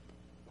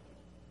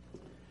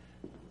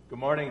Good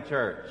morning,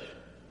 church.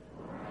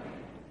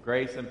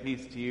 Grace and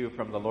peace to you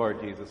from the Lord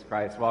Jesus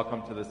Christ.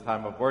 Welcome to this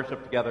time of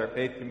worship together at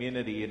Faith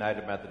Community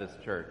United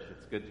Methodist Church.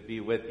 It's good to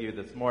be with you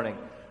this morning.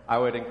 I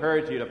would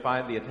encourage you to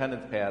find the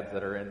attendance pads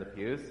that are in the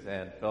pews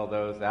and fill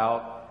those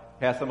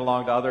out. Pass them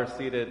along to others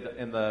seated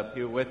in the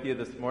pew with you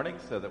this morning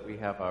so that we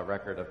have a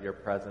record of your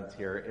presence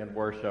here in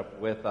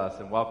worship with us.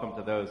 And welcome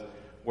to those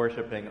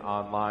worshiping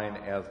online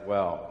as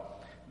well.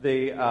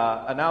 The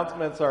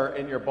announcements are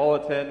in your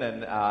bulletin,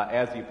 and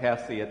as you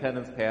pass the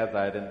attendance pads,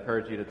 I'd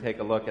encourage you to take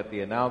a look at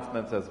the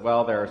announcements as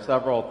well. There are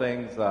several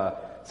things,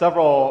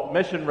 several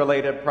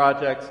mission-related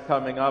projects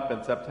coming up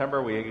in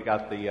September. We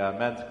got the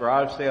men's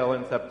garage sale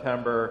in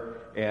September,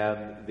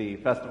 and the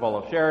Festival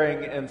of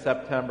Sharing in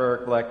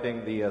September,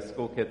 collecting the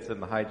school kits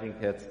and the hygiene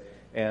kits,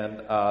 and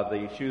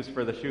the Shoes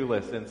for the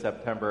Shoeless in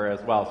September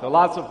as well. So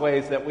lots of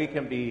ways that we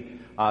can be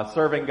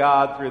serving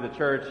God through the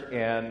church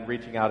and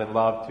reaching out in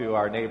love to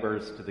our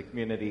neighbors, to the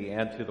community,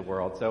 and to the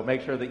world. So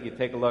make sure that you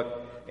take a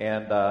look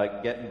and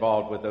get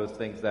involved with those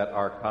things that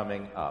are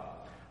coming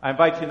up. I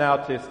invite you now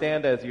to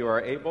stand as you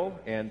are able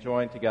and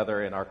join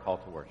together in our call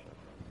to worship.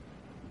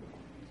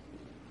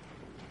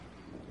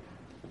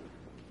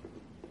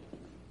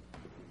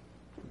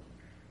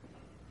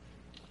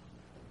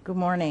 Good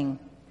morning.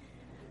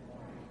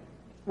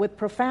 With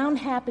profound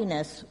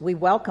happiness, we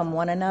welcome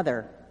one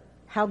another.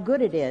 How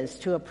good it is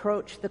to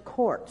approach the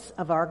courts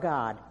of our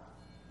God.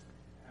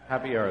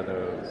 Happy are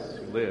those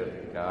who live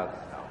in God's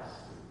house.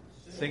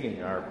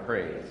 Singing our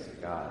praise to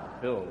God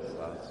fills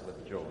us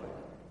with joy.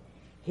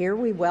 Here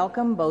we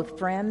welcome both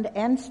friend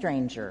and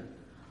stranger.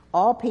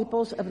 All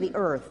peoples of the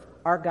earth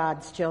are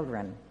God's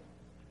children.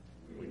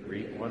 We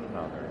greet one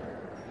another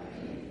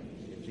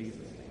in Jesus'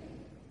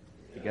 name.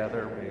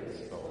 Together we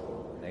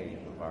extol the name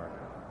of our God.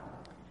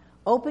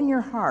 Open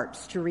your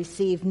hearts to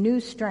receive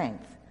new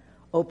strength.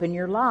 Open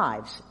your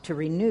lives to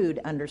renewed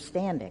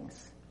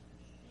understandings.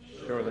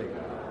 Surely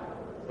God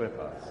will equip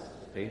us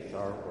to face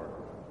our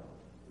world.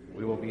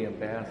 We will be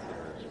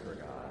ambassadors for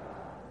God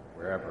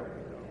wherever we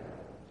go.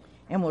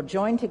 And we'll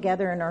join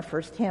together in our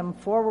first hymn,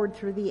 Forward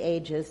Through the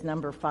Ages,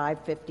 number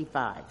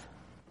 555.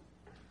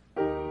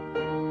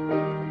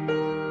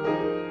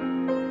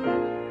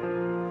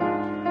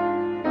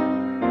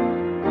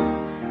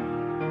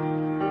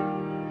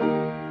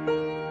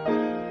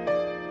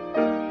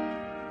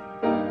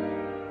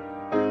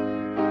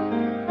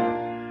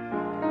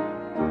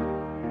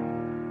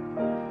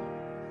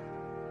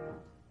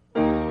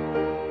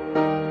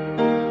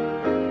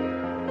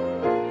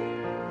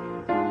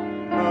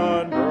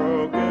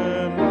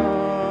 Unbroken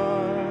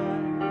line,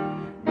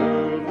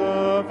 move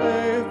the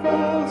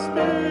faithful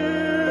spirit.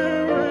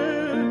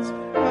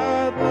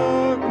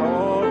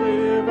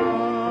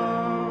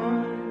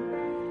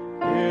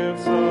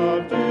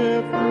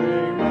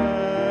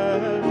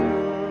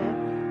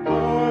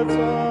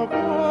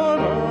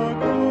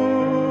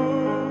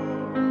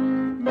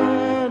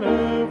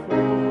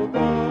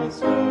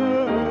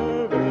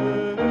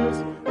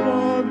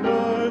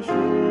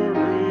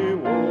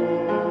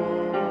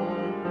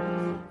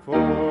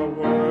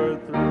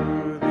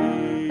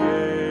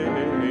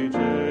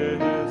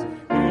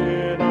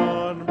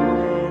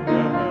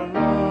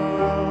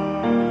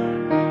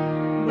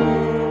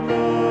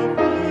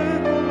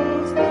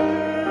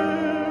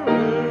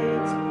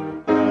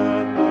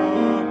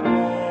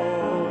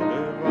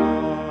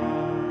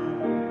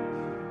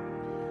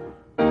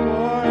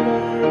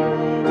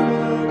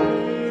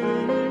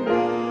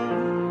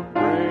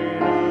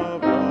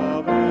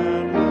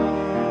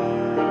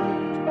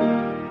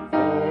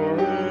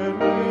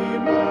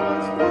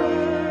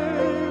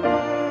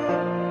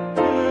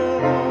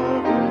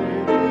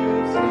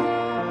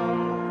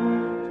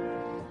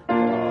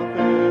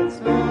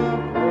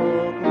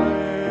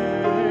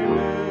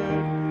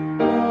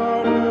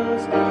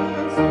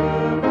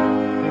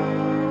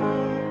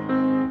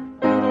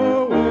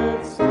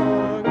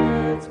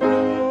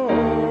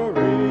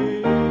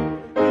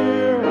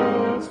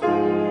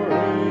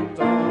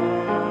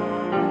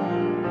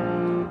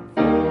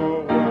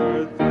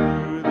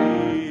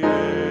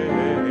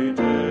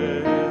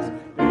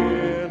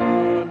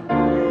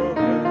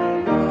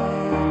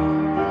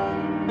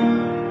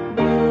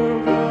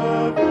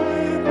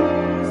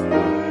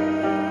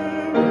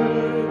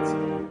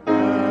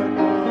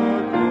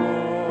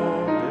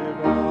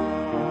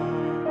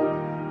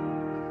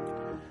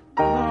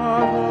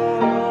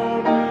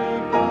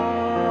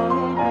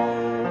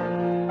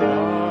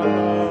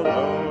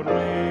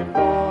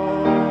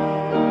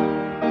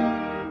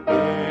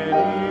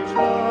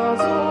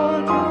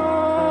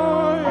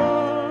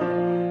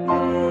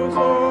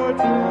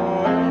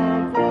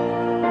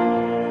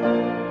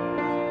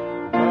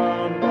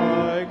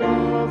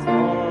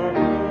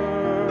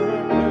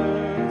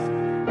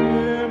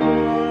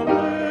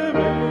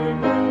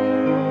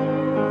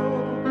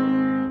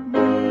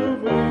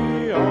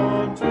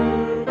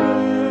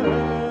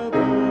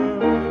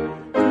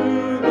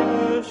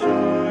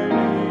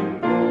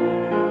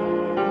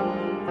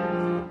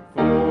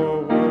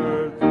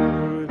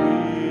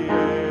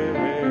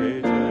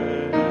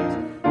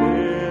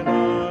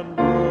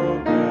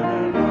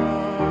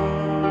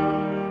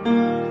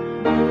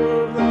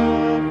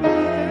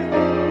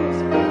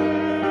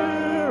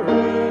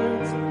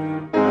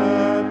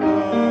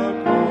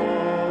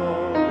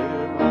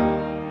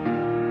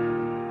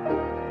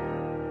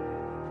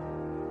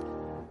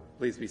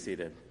 Please be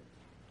seated.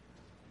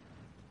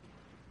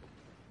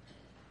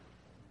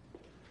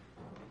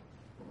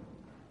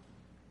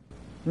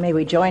 May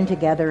we join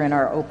together in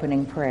our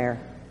opening prayer.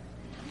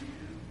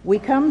 We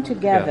come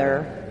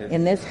together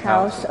in this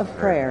house of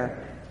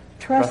prayer,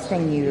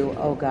 trusting you,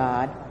 O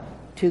God,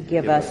 to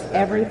give us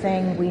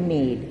everything we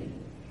need.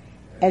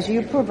 As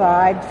you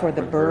provide for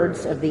the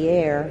birds of the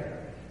air,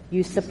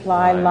 you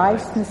supply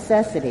life's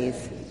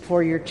necessities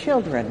for your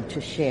children to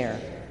share.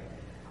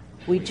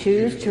 We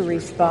choose to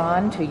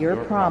respond to your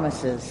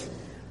promises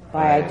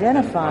by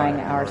identifying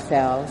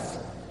ourselves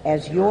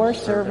as your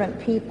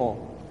servant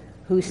people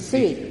who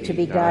seek to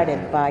be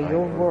guided by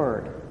your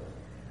word.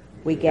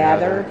 We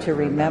gather to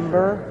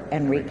remember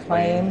and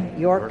reclaim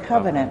your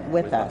covenant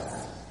with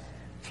us.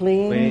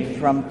 Fleeing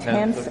from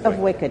tents of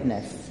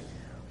wickedness,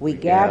 we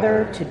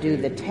gather to do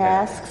the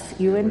tasks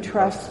you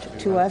entrust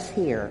to us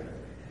here,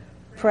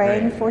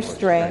 praying for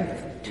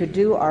strength to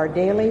do our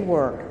daily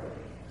work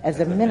as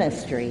a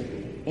ministry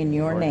in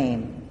your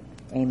name.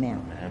 Amen.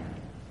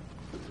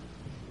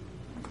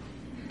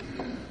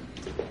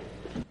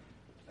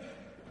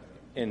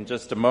 In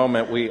just a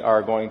moment, we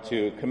are going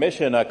to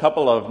commission a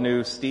couple of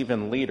new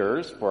Stephen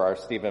leaders for our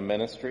Stephen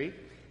ministry.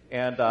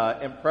 And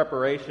in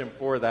preparation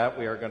for that,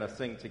 we are going to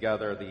sing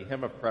together the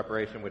hymn of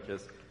preparation, which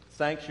is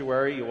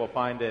Sanctuary. You will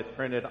find it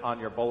printed on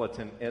your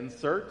bulletin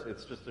insert.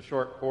 It's just a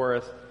short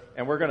chorus.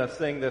 And we're going to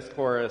sing this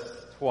chorus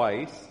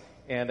twice.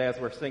 And as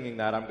we're singing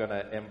that, I'm going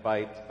to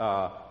invite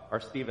our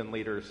Stephen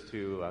leaders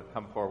to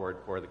come forward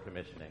for the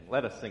commissioning.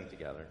 Let us sing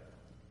together.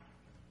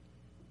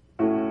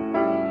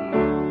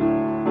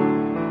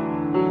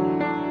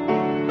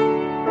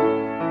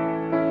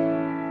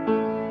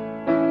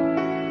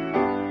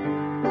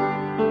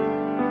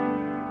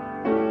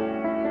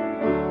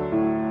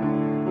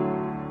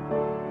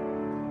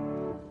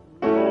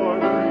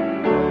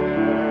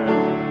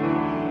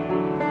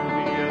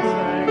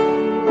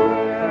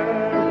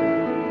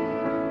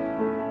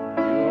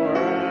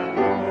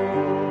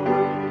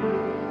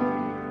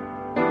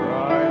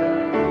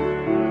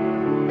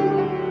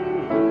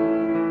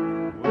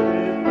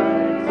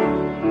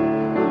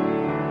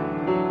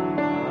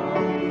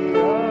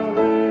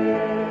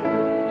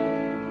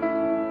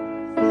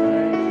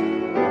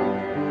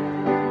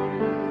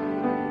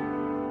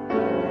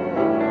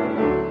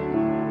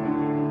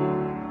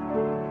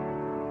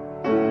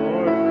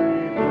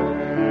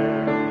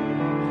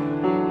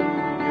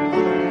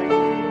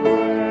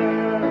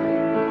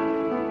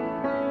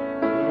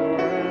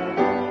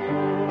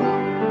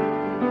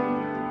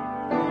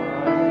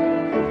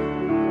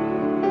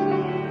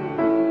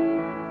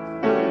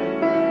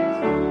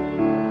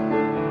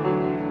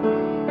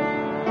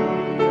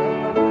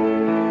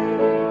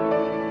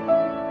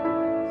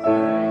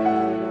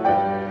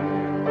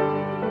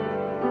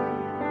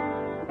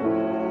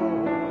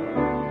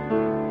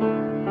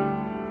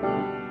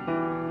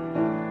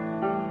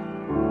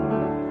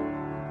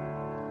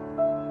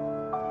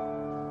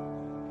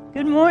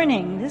 Good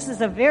morning. This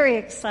is a very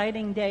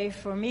exciting day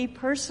for me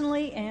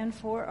personally and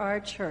for our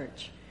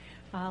church.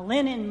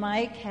 Lynn and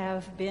Mike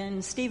have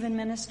been Stephen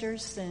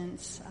ministers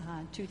since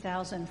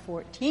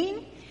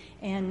 2014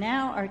 and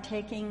now are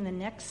taking the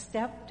next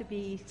step to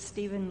be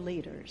Stephen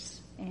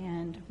leaders,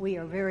 and we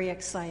are very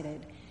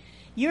excited.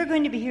 You're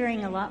going to be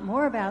hearing a lot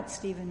more about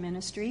Stephen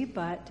ministry,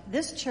 but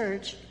this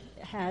church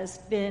has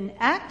been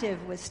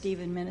active with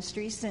Stephen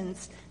ministry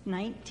since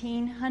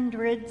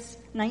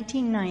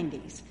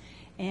 1990s.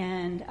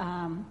 And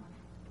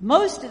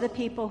most of the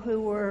people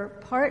who were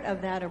part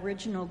of that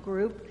original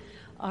group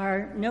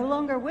are no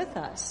longer with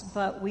us,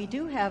 but we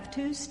do have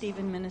two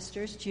Stephen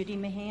ministers, Judy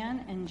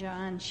Mahan and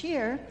John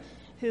Shear,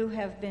 who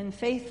have been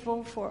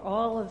faithful for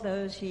all of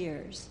those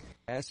years.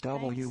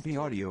 SWB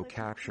audio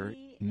capture,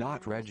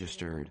 not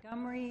registered.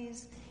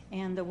 Montgomery's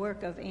and the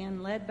work of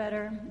Ann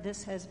Ledbetter,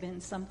 this has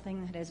been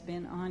something that has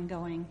been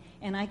ongoing.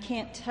 And I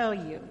can't tell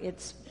you,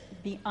 it's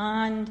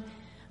beyond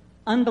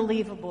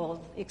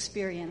unbelievable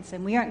experience,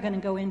 and we aren't going to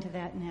go into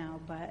that now,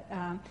 but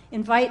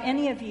invite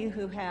any of you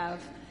who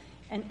have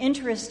an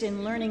interest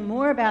in learning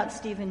more about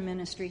Stephen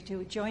ministry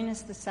to join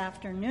us this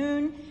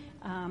afternoon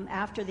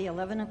after the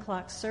 11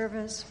 o'clock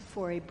service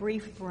for a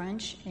brief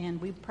brunch,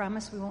 and we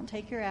promise we won't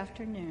take your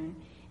afternoon.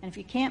 And if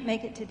you can't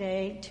make it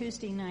today,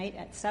 Tuesday night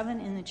at 7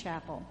 in the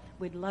chapel,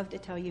 we'd love to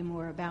tell you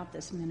more about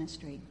this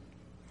ministry.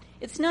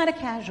 It's not a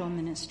casual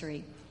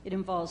ministry. It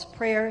involves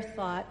prayer,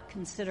 thought,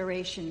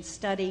 consideration,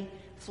 study,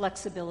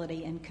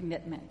 flexibility, and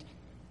commitment.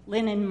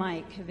 Lynn and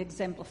Mike have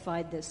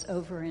exemplified this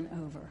over and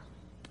over.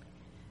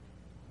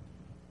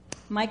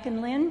 Mike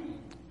and Lynn,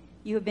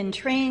 you have been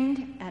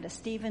trained at a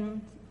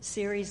Stephen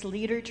Series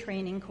leader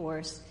training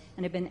course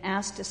and have been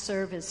asked to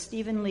serve as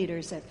Stephen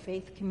leaders at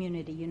Faith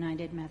Community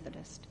United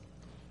Methodist.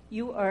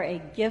 You are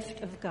a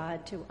gift of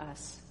God to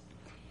us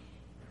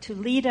to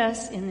lead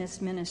us in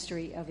this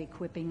ministry of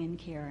equipping and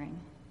caring.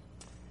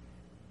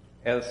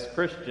 As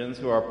Christians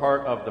who are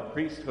part of the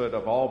priesthood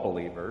of all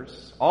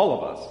believers, all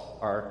of us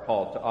are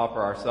called to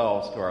offer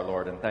ourselves to our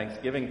Lord in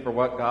thanksgiving for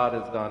what God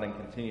has done and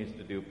continues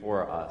to do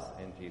for us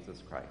in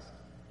Jesus Christ.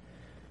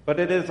 But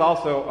it is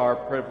also our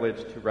privilege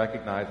to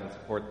recognize and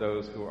support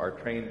those who are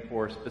trained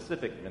for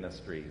specific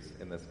ministries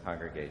in this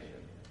congregation.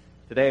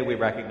 Today we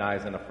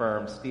recognize and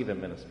affirm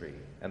Stephen Ministry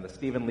and the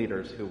Stephen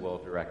leaders who will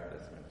direct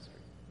this ministry.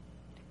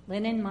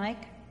 Lynn and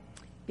Mike,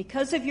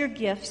 because of your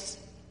gifts,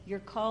 your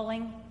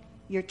calling,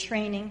 your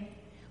training,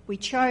 we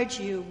charge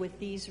you with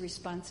these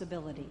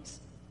responsibilities: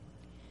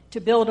 to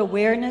build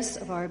awareness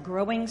of our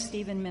growing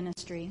Stephen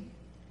Ministry,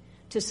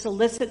 to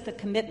solicit the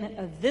commitment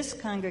of this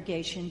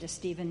congregation to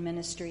Stephen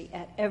Ministry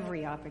at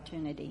every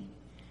opportunity,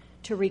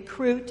 to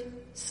recruit,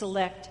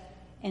 select,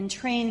 and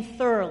train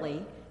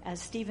thoroughly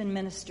as Stephen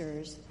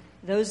ministers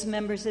those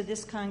members of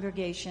this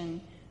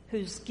congregation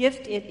whose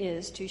gift it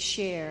is to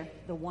share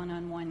the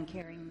one-on-one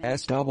caring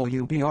ministry.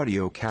 SWB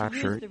audio To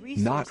capture, use the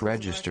resources not of our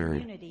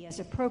registered. community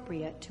as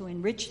appropriate to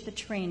enrich the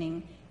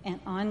training and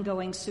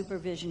ongoing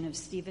supervision of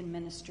Stephen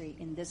Ministry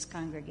in this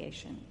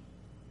congregation.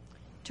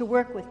 To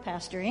work with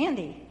Pastor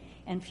Andy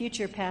and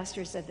future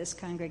pastors of this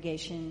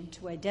congregation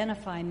to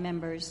identify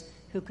members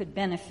who could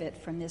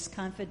benefit from this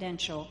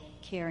confidential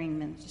caring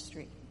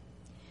ministry.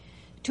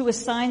 To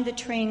assign the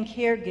trained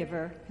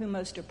caregiver who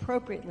most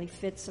appropriately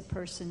fits a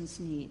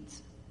person's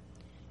needs.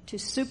 To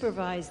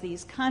supervise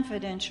these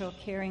confidential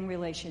caring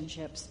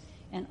relationships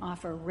and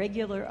offer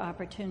regular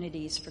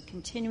opportunities for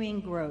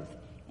continuing growth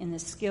in the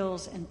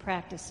skills and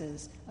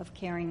practices of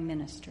caring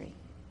ministry.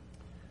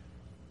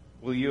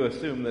 Will you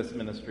assume this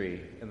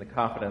ministry in the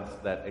confidence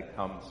that it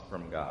comes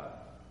from God?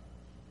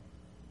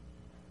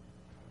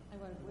 I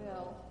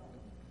will,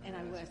 and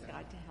I will ask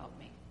God to help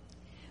me.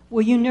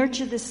 Will you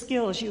nurture the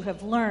skills you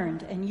have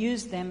learned and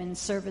use them in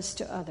service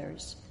to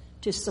others,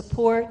 to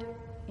support,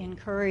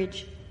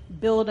 encourage,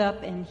 build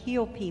up, and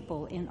heal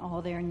people in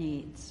all their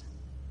needs?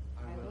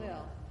 I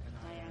will, and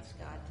I ask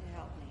God to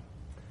help me.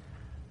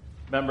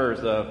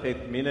 Members of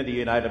Faith Community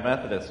United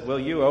Methodist, will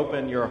you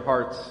open your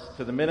hearts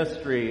to the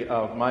ministry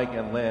of Mike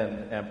and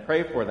Lynn and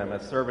pray for them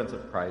as servants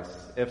of Christ?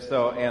 If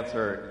so,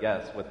 answer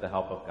yes with the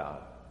help of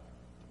God.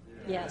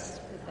 Yes,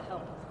 with the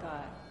help of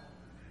God.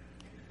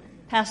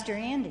 Pastor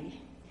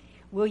Andy,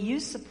 will you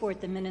support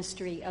the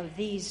ministry of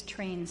these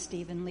trained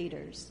Stephen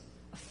leaders,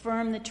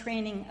 affirm the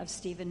training of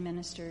Stephen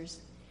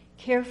ministers,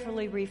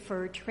 carefully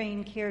refer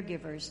trained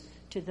caregivers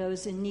to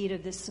those in need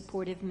of this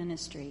supportive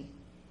ministry,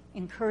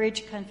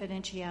 encourage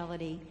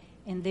confidentiality,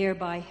 and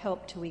thereby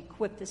help to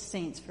equip the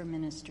saints for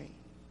ministry?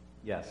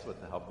 Yes,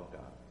 with the help of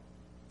God.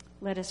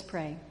 Let us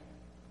pray.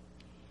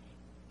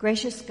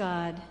 Gracious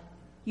God,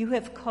 you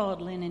have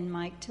called Lynn and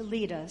Mike to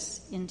lead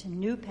us into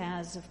new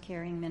paths of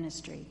caring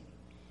ministry.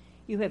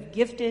 You have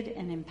gifted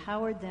and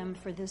empowered them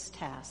for this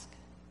task.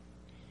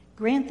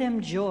 Grant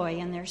them joy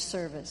in their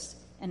service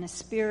and a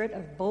spirit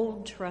of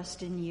bold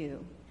trust in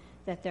you,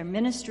 that their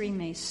ministry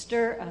may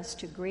stir us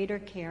to greater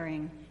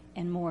caring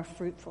and more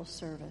fruitful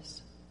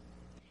service.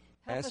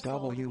 Help us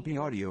all to be SWB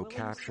audio willing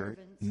capture,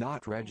 servants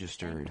not and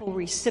registered. thankful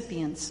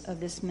recipients of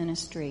this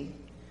ministry,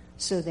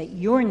 so that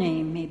your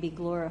name may be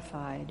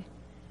glorified,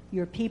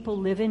 your people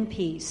live in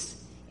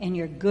peace, and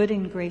your good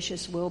and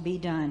gracious will be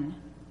done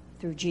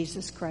through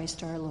Jesus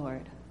Christ our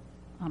Lord.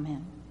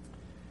 Amen.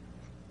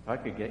 If I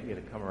could get you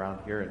to come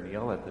around here and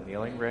kneel at the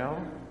kneeling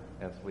rail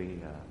as we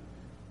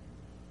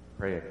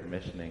pray a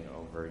commissioning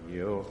over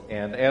you.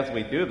 And as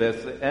we do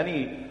this,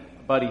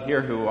 anybody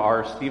here who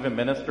are Stephen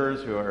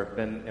ministers, who have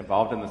been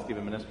involved in the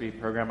Stephen Ministry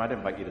program, I'd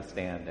invite you to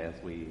stand as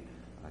we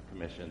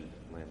commission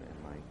Lynn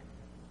and Mike.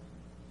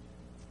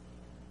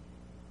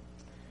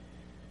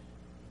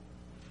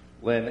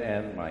 Lynn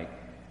and Mike,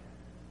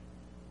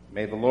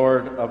 may the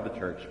Lord of the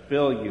church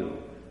fill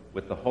you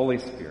with the Holy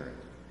Spirit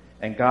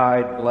and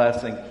guide,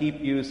 bless, and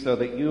keep you so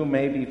that you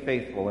may be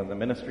faithful in the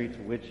ministry to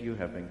which you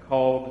have been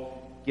called,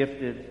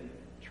 gifted,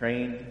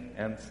 trained,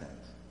 and sent.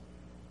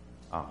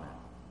 Amen.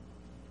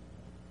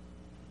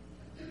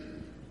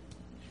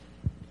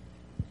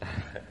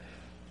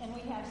 And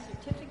we have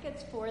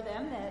certificates for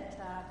them that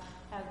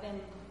have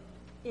been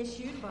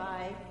issued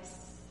by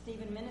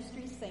Stephen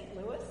Ministries St.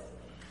 Louis.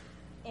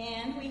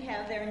 And we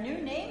have their new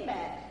name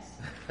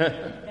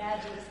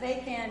badges.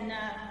 They can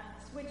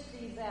switch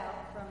these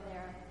out from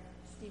their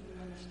Stephen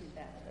Ministry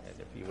badges. And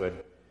if you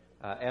would,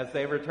 as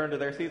they return to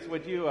their seats,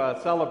 would you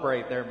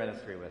celebrate their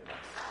ministry with us?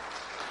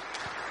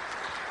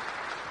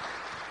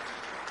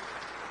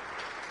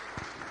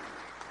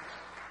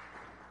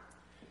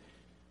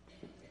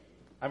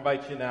 I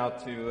invite you now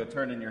to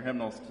turn in your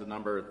hymnals to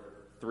number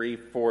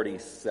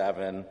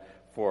 347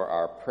 for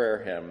our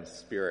prayer hymn,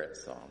 Spirit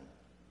Song.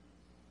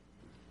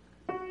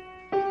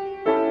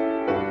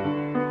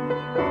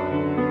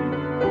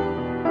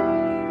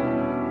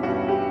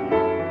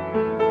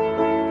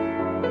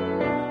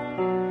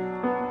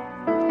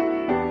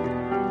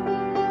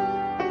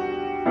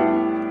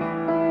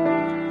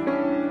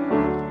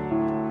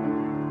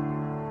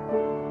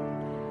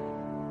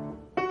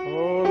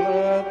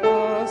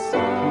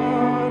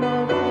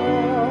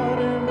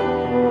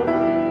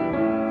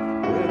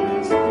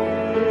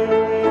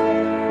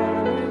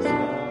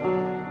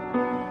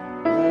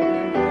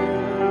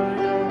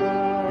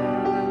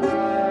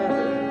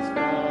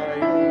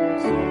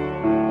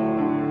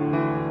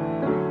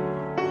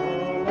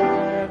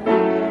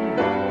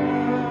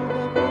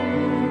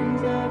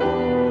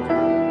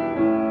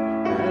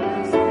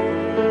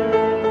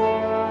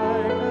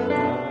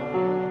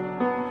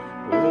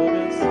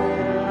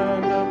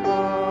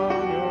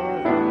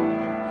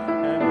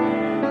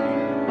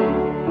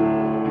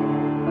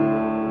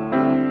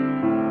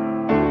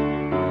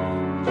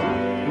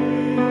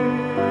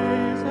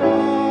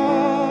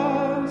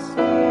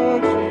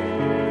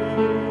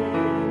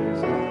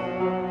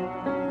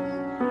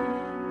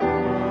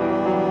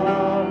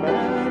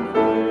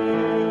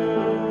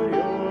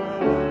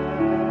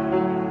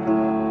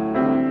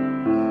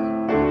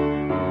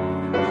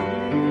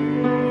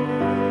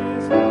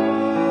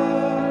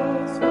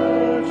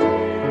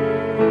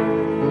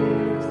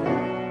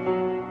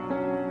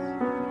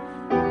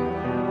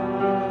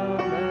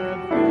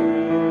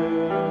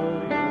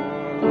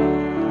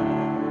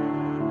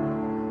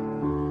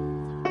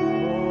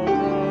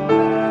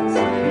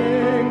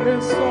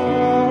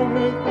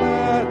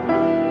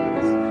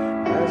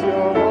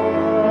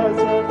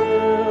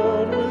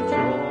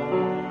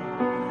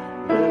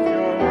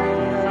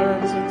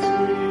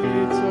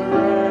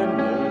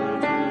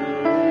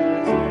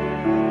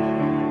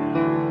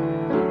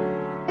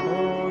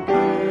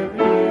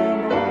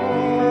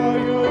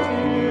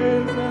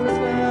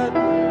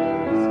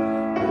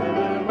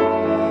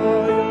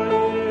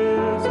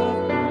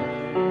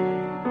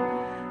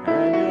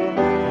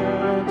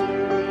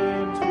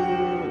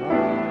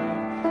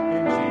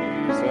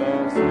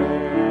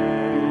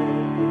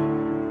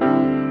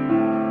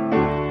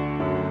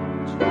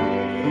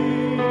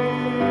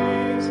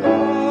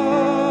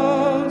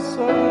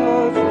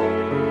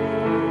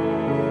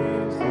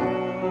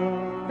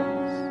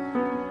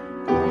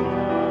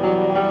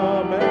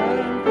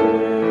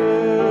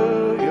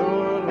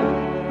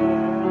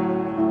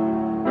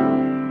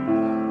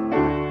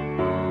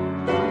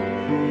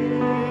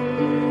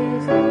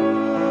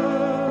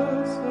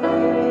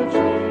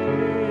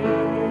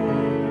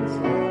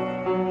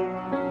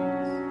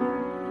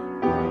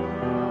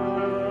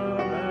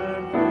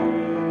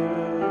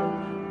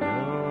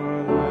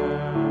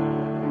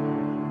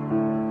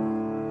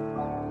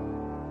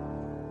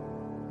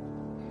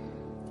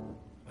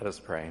 us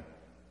pray.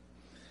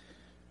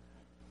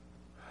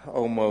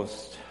 O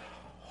most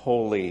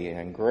holy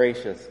and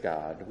gracious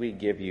God, we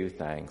give you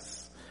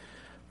thanks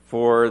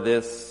for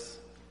this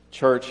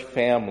church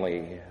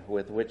family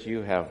with which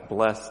you have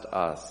blessed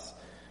us,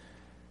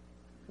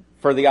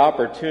 for the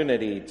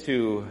opportunity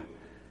to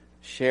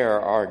share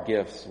our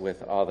gifts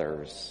with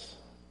others,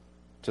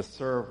 to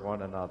serve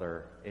one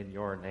another in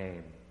your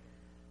name.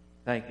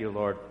 Thank you,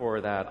 Lord,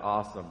 for that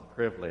awesome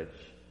privilege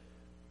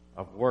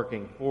of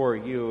working for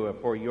you and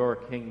for your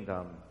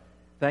kingdom.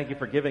 Thank you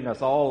for giving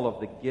us all of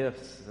the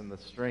gifts and the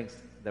strengths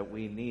that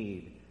we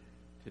need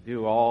to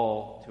do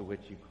all to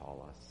which you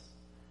call us.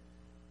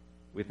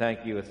 We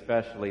thank you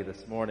especially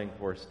this morning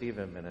for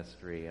Stephen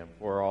Ministry and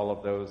for all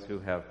of those who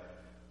have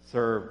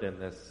served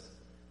in this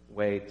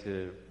way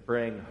to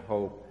bring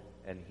hope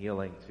and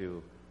healing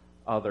to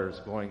others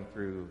going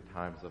through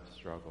times of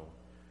struggle.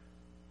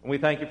 And we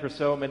thank you for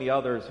so many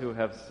others who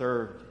have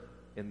served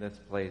in this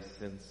place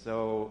in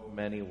so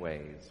many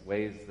ways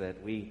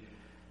that we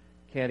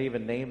can't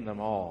even name them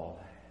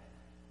all.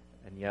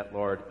 And yet,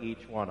 Lord,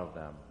 each one of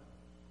them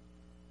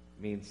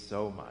means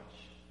so much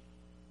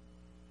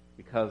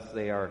because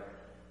they are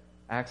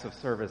acts of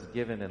service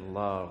given in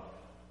love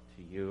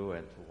to you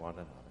and to one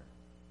another.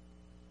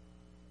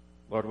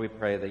 Lord, we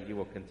pray that you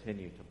will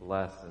continue to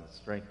bless and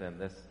strengthen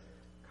this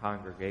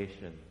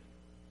congregation,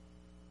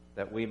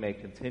 that we may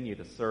continue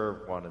to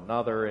serve one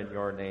another in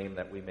your name,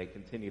 that we may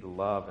continue to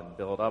love and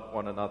build up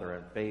one another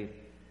in faith,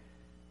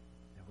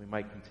 that we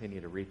might continue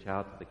to reach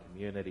out to the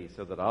community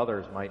so that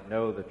others might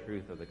know the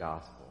truth of the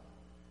gospel,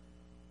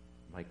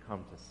 might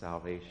come to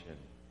salvation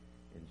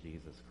in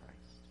Jesus Christ.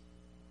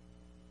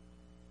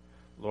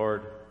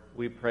 Lord,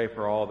 we pray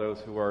for all those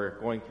who are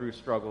going through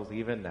struggles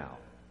even now,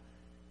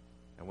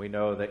 and we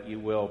know that you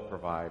will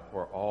provide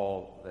for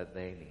all that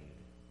they need.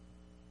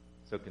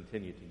 So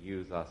continue to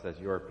use us as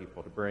your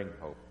people to bring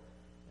hope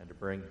and to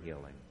bring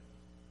healing.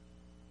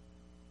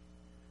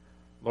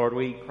 Lord,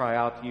 we cry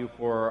out to you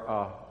for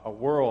a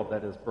world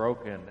that is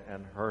broken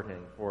and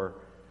hurting, for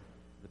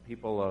the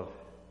people of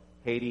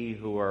Haiti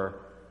who are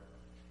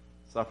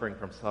suffering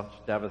from such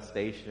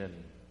devastation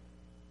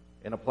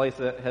in a place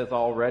that has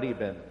already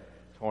been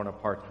torn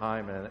apart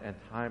time and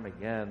time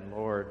again.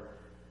 Lord,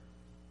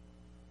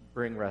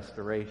 bring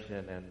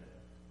restoration and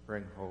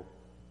bring hope.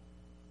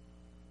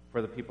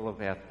 For the people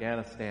of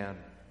Afghanistan,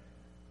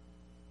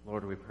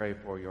 Lord, we pray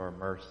for your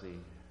mercy.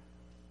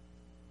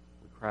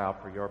 We cry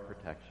out for your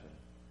protection.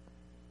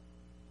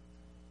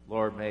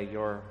 Lord, may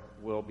your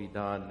will be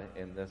done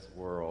in this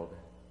world.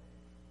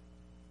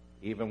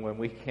 Even when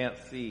we can't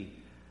see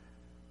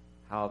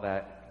how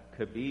that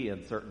could be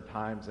in certain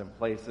times and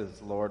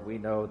places, Lord, we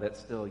know that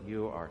still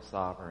you are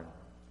sovereign,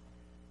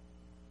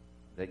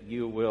 that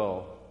you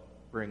will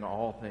bring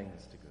all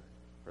things to good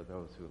for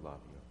those who love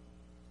you.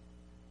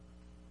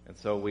 And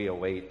so we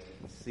await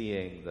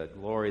seeing the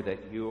glory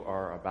that you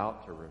are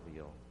about to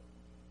reveal.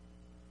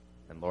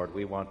 And Lord,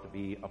 we want to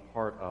be a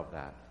part of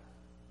that,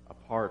 a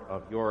part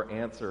of your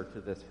answer to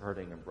this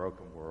hurting and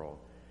broken world.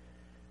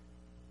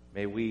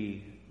 May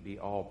we be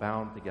all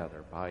bound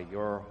together by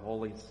your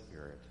Holy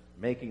Spirit,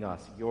 making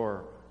us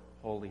your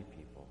holy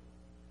people.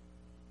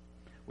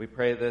 We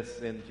pray this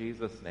in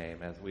Jesus'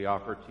 name as we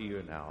offer to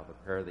you now the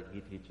prayer that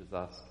he teaches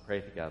us to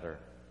pray together.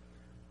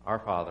 Our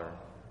Father,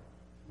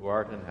 who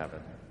art in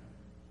heaven,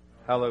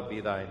 hallowed be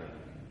thy name.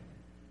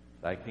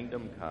 Thy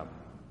kingdom come,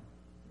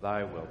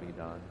 thy will be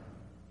done,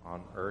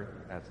 on earth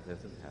as it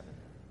is in heaven.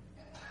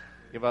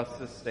 Give us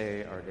this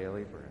day our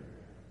daily bread.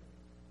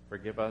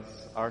 Forgive us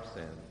our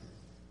sins,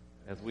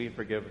 as we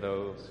forgive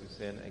those who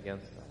sin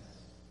against us.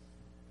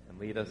 And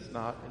lead us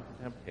not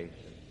into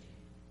temptation,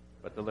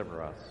 but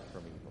deliver us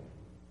from evil.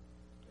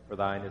 For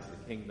thine is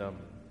the kingdom,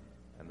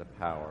 and the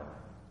power,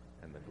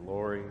 and the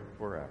glory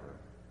forever.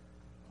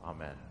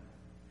 Amen.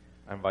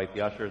 I invite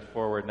the ushers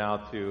forward now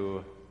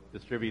to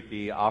distribute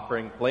the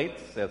offering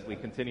plates as we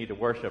continue to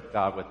worship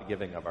God with the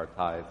giving of our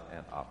tithes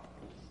and offerings.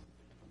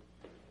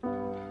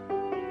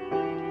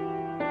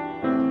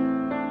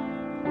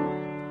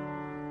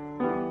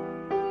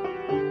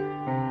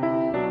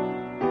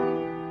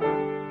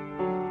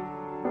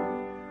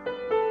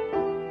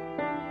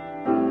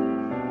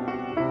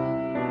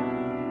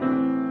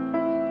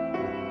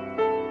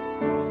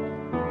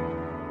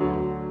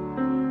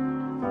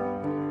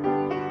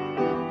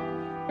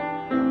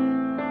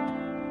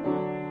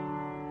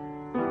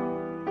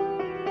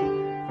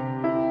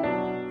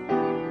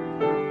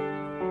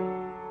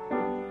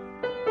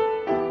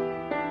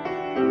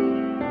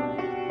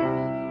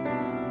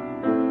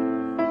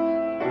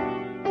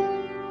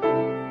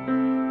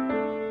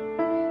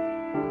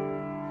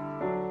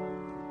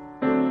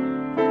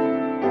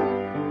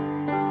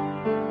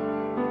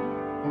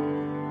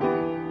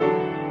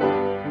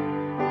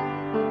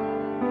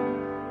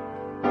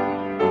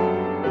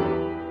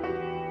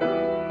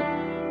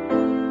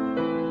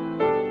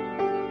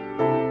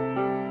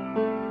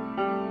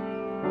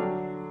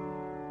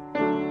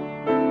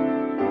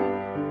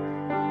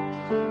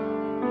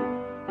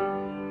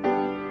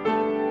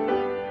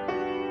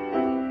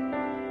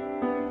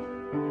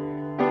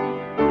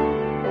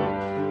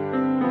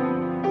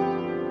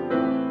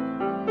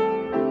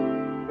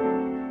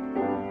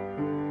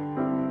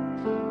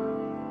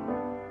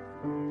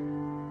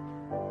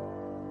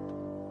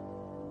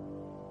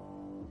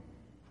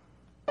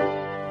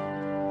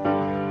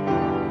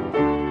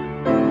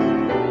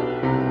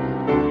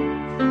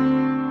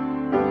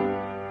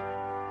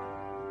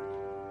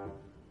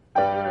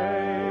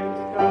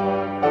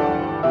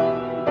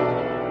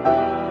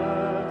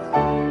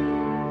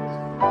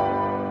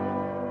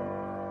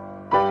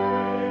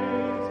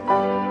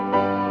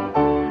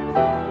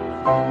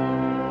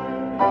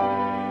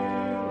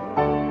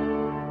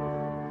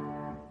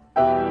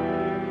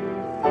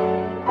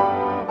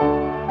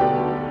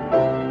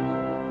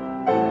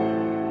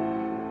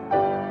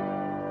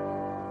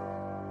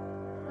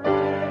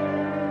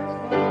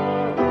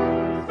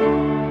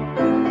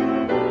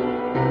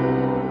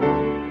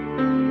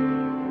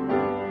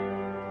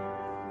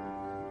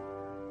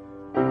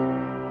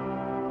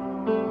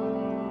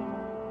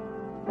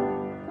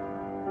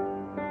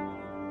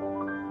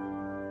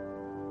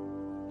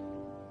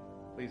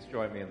 Please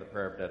join me in the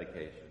prayer of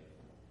dedication.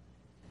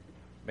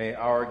 May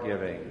our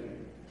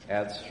giving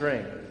add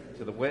strength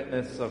to the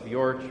witness of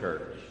your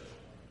church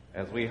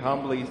as we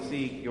humbly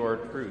seek your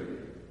truth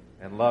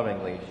and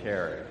lovingly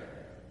share it.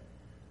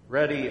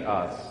 Ready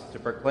us to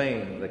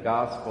proclaim the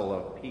gospel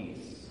of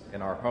peace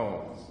in our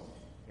homes,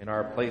 in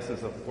our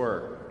places of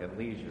work and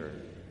leisure,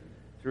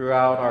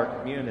 throughout our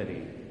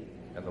community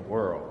and the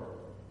world.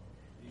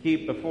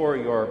 Keep before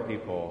your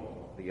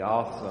people the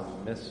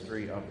awesome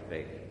mystery of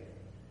faith.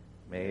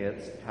 May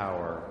its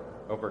power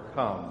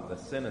overcome the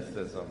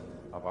cynicism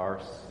of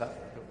our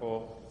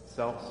skeptical,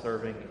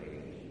 self-serving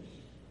age,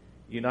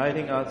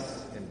 uniting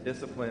us in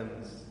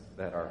disciplines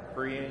that are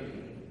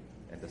freeing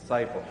and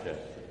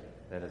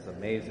discipleship that is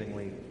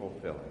amazingly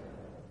fulfilling.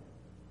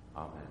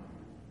 Amen.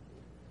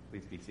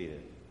 Please be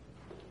seated.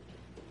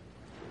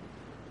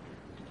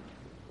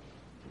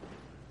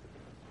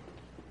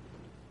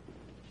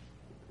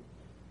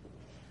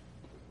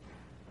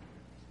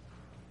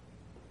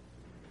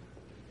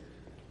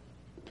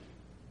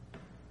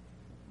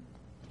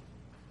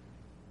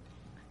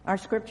 Our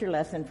scripture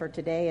lesson for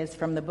today is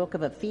from the book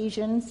of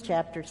Ephesians,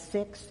 chapter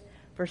 6,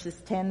 verses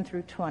 10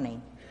 through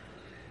 20.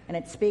 And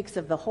it speaks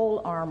of the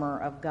whole armor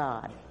of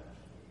God.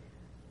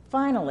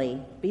 Finally,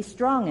 be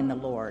strong in the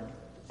Lord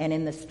and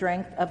in the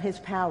strength of his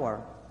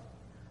power.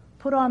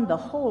 Put on the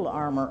whole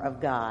armor of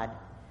God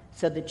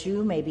so that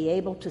you may be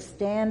able to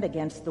stand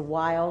against the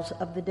wiles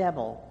of the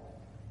devil.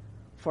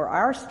 For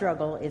our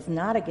struggle is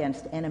not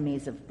against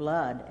enemies of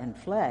blood and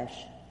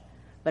flesh,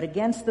 but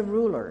against the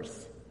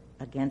rulers,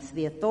 against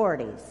the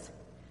authorities,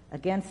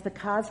 against the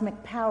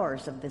cosmic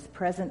powers of this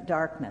present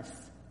darkness,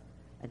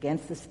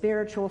 against the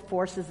spiritual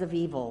forces of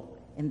evil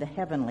in the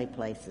heavenly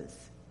places.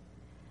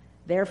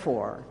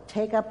 Therefore,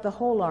 take up the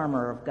whole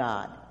armor of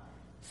God,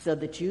 so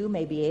that you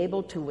may be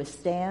able to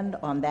withstand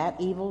on that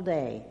evil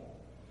day,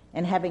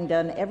 and having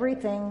done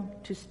everything,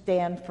 to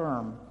stand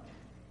firm.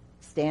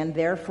 Stand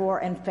therefore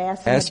and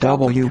fasten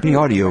SWB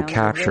audio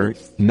capture,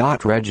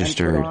 not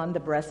registered. And put on the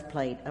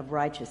breastplate of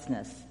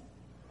righteousness.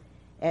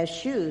 As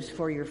shoes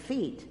for your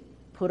feet,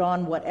 put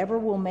on whatever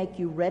will make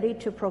you ready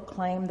to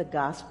proclaim the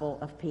gospel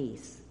of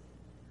peace.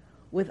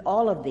 With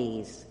all of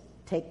these,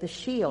 take the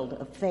shield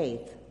of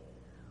faith,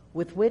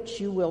 with which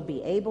you will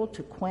be able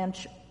to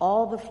quench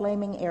all the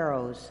flaming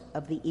arrows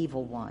of the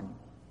evil one.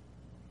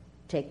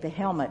 Take the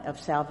helmet of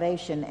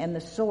salvation and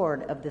the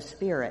sword of the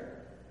Spirit,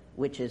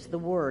 which is the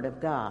word of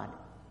God.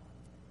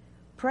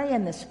 Pray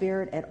in the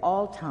Spirit at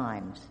all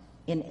times,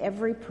 in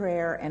every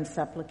prayer and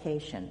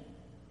supplication.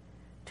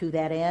 To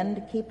that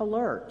end, keep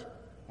alert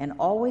and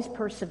always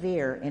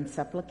persevere in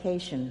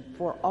supplication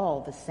for all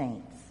the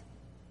saints.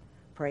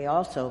 Pray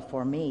also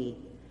for me,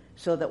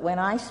 so that when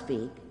I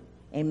speak,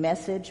 a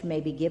message may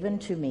be given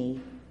to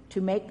me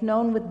to make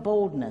known with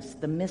boldness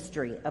the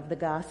mystery of the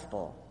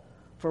gospel,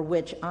 for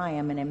which I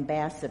am an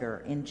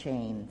ambassador in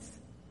chains.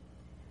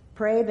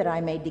 Pray that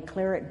I may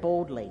declare it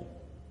boldly,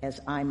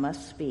 as I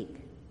must speak.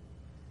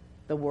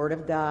 The word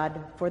of God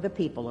for the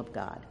people of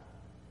God.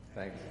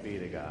 Thanks be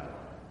to God.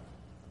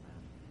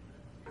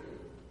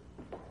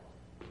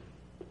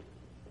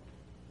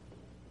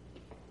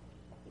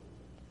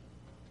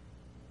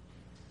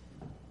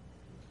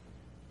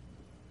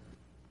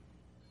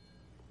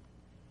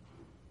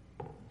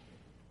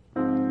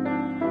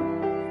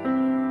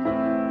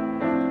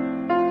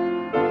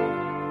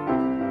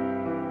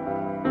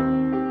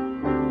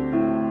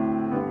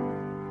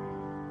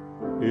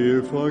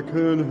 If I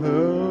can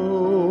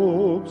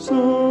help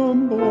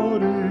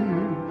somebody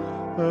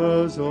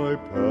as I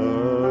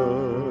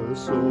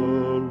pass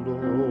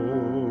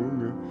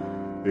along,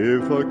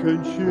 if I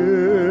can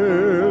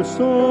cheer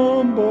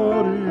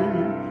somebody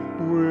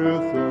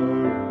with a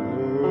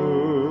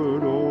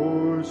word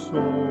or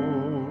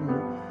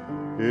song,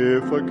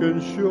 if I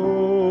can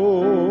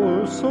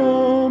show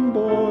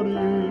somebody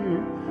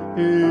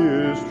he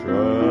is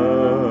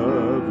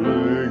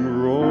traveling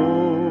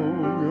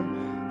wrong,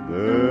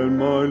 then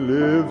my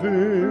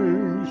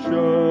living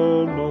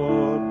shall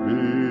not be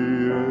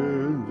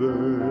in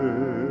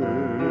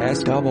vain.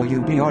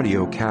 SWB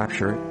audio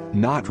capture,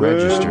 not Then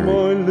registered.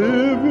 my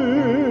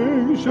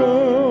living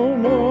shall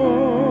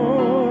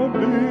not be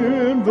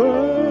in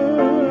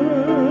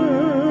vain.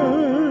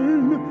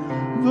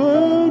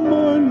 Then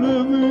my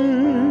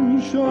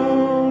living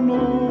shall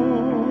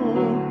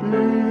not be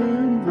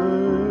in vain.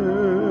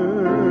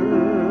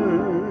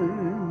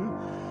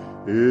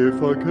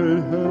 If I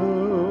can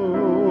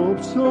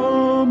help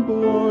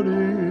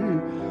somebody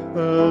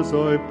as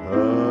I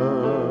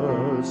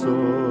pass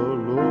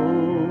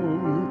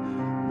along,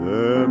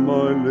 then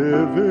my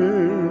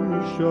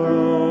living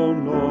shall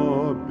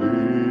not be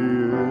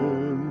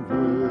in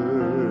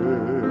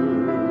vain.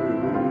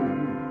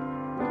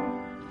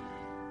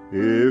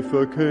 If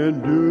I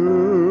can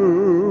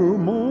do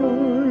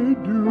my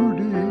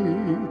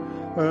duty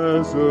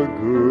as a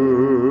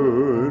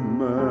good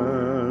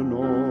man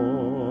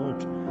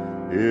ought,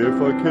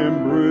 if I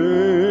can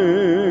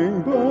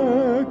bring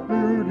back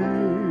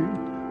beauty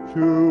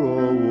to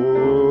a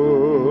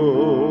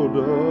world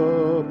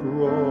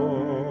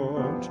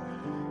upright,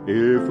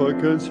 If I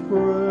can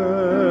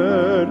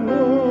spread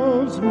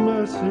love's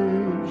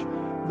message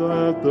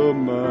that the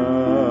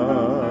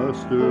Master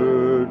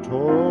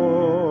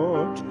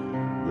taught,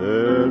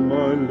 then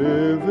my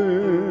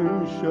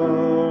living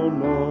shall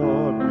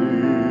not be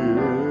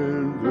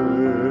in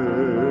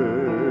vain.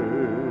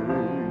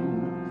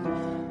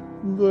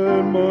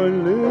 Then my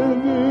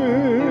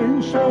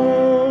living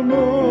shall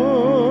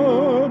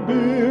not be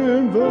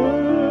in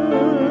vain.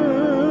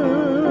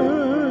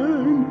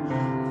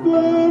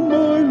 Then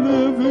my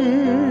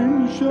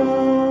living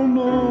shall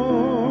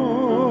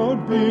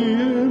not be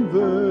in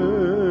vain.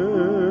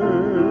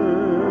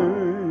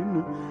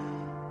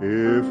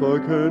 If I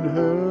can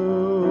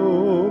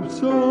help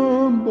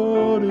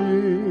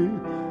somebody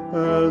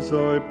as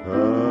I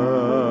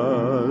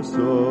pass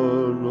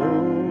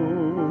along,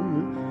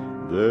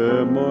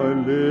 then my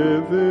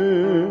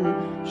living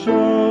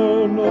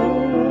shall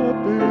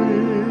not be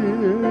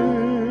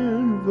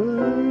in vain.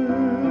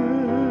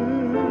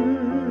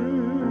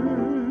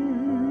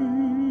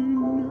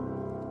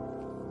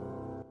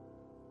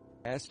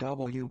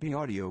 SWB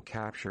audio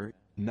capture,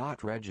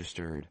 not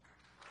registered.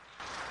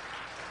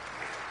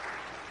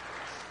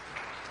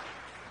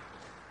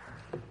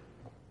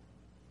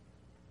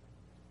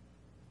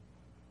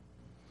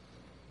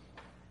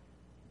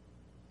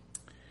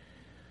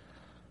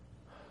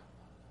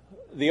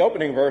 The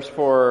opening verse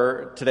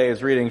for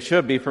today's reading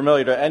should be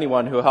familiar to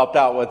anyone who helped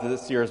out with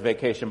this year's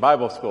Vacation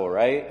Bible School,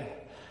 right?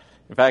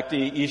 In fact,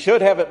 you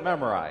should have it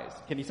memorized.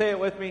 Can you say it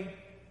with me?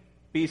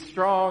 Be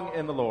strong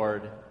in the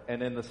Lord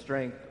and in the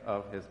strength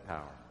of His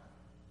power.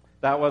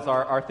 That was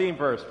our theme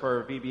verse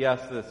for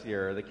VBS this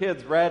year. The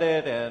kids read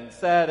it and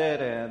said it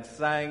and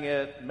sang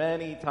it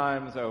many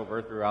times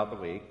over throughout the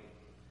week.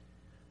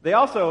 They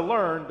also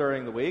learned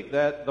during the week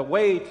that the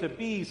way to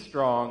be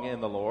strong in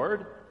the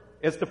Lord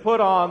is to put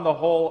on the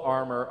whole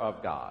armor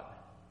of God,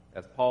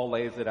 as Paul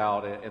lays it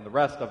out in the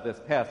rest of this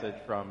passage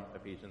from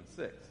Ephesians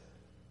 6.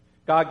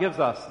 God gives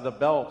us the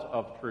belt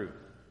of truth,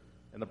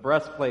 and the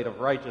breastplate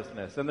of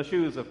righteousness, and the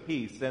shoes of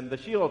peace, and the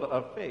shield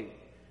of faith,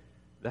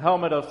 the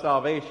helmet of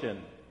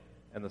salvation,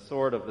 and the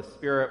sword of the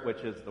Spirit,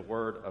 which is the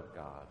Word of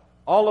God.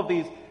 All of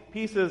these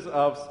pieces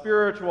of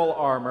spiritual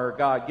armor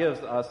God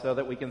gives us so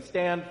that we can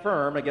stand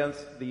firm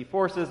against the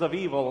forces of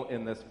evil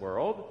in this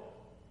world,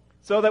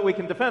 so that we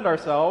can defend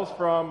ourselves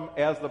from,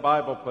 as the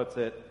Bible puts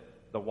it,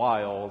 the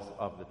wiles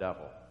of the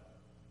devil.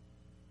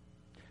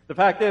 The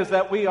fact is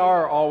that we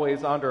are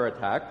always under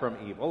attack from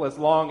evil as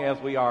long as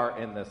we are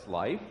in this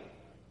life.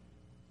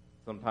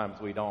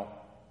 Sometimes we don't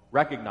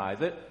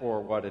recognize it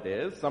for what it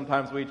is.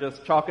 Sometimes we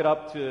just chalk it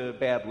up to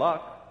bad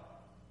luck,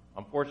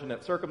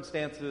 unfortunate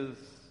circumstances,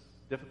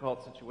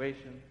 difficult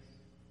situations.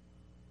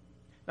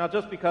 Now,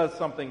 just because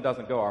something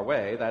doesn't go our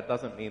way, that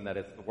doesn't mean that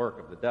it's the work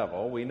of the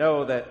devil. We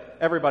know that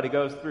everybody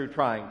goes through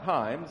trying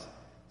times,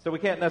 so we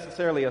can't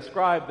necessarily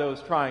ascribe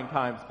those trying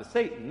times to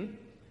Satan.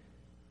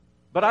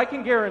 But I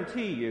can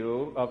guarantee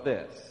you of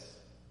this.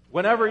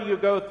 Whenever you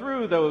go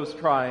through those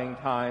trying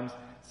times,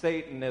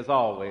 Satan is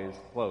always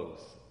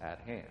close at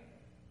hand.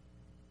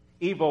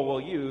 Evil will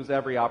use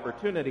every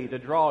opportunity to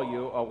draw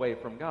you away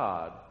from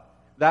God.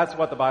 That's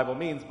what the Bible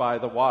means by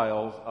the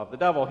wiles of the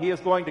devil. He is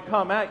going to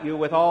come at you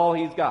with all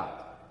he's got,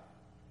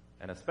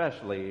 and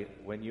especially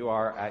when you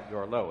are at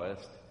your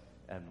lowest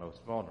and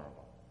most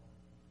vulnerable.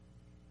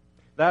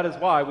 That is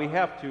why we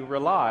have to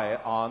rely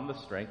on the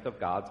strength of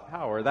God's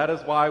power. That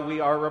is why we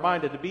are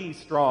reminded to be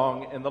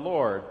strong in the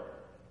Lord.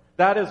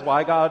 That is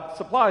why God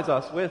supplies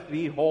us with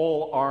the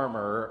whole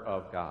armor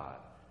of God,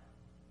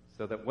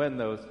 so that when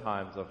those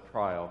times of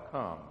trial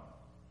come,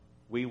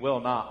 we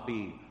will not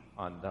be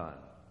undone.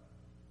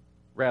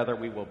 Rather,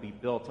 we will be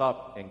built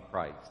up in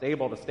Christ,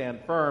 able to stand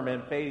firm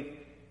in faith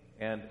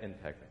and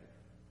integrity.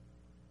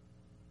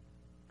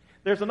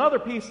 There's another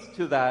piece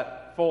to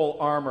that full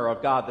armor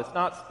of God that's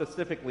not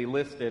specifically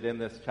listed in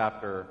this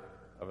chapter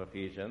of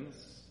Ephesians,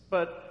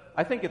 but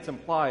I think it's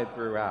implied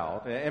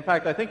throughout. In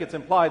fact, I think it's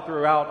implied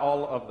throughout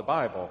all of the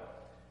Bible.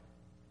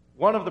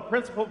 One of the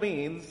principal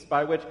means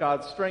by which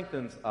God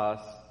strengthens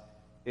us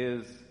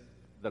is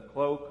the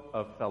cloak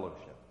of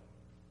fellowship,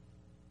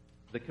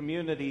 the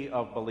community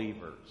of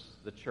believers,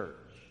 the church.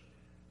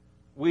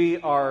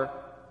 We are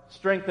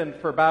strengthened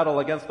for battle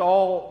against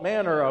all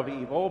manner of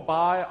evil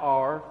by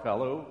our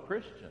fellow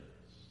Christians.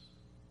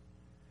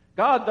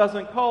 God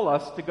doesn't call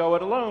us to go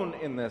it alone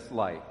in this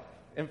life.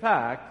 In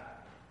fact,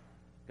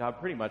 God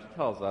pretty much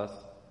tells us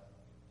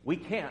we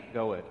can't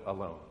go it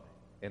alone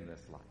in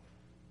this life.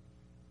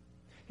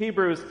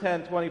 Hebrews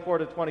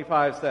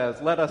 10:24-25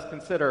 says, "Let us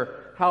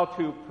consider how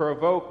to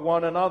provoke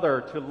one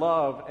another to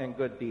love and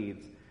good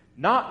deeds,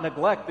 not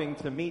neglecting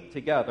to meet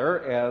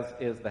together, as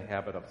is the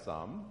habit of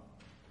some,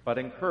 but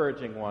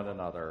encouraging one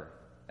another,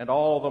 and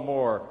all the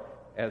more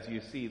as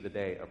you see the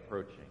day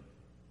approaching."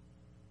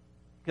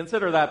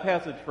 Consider that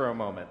passage for a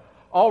moment.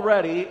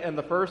 Already in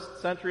the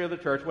first century of the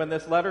church, when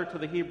this letter to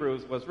the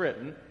Hebrews was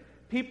written,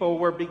 people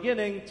were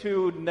beginning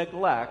to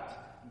neglect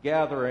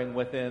gathering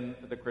within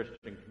the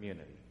Christian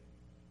community.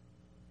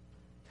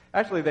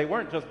 Actually, they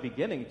weren't just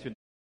beginning to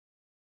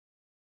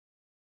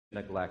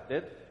neglect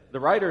it. the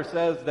writer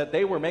says that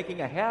they were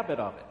making a habit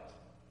of it.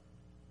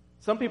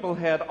 Some people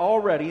had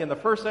already, in the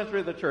first century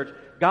of the church,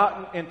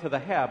 gotten into the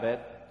habit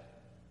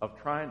of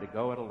trying to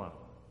go it alone.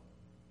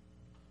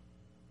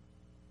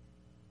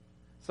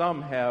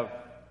 Some have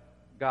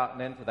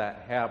gotten into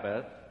that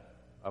habit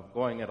of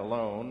going it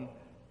alone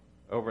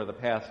over the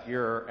past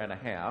year and a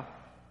half.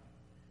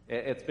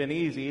 It's been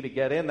easy to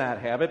get in that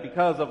habit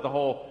because of the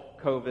whole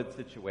COVID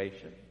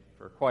situation.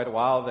 For quite a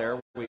while there,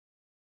 we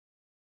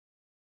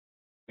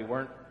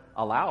weren't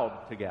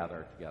allowed to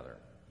gather together,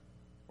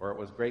 or it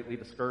was greatly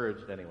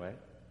discouraged anyway.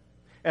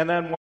 And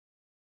then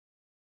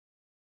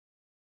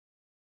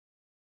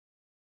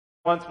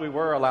once we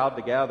were allowed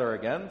to gather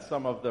again,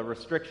 some of the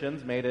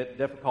restrictions made it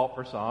difficult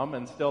for some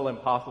and still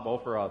impossible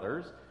for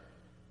others.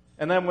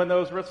 And then when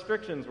those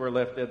restrictions were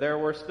lifted, there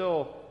were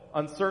still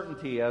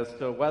uncertainty as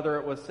to whether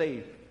it was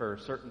safe for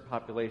certain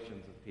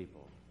populations of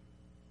people.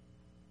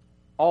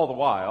 All the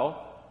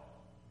while,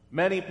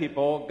 many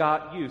people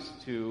got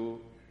used to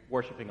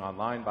worshiping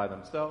online by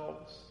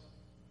themselves,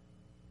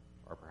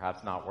 or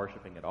perhaps not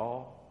worshiping at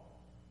all.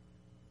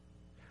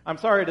 I'm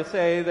sorry to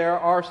say there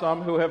are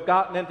some who have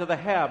gotten into the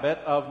habit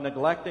of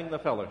neglecting the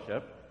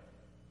fellowship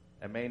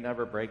and may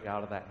never break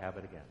out of that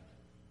habit again.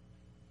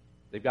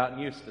 They've gotten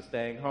used to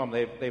staying home.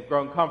 They've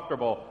grown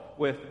comfortable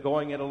with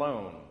going it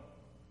alone.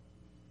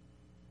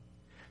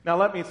 Now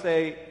let me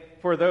say,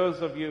 for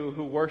those of you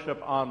who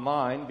worship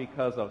online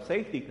because of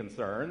safety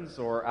concerns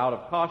or out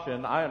of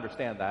caution, I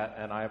understand that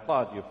and I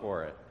applaud you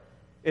for it.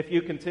 If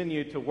you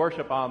continue to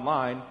worship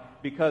online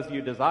because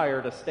you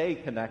desire to stay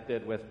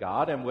connected with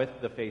God and with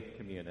the faith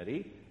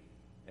community,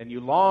 and you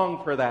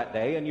long for that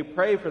day and you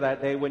pray for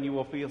that day when you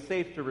will feel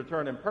safe to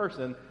return in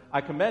person,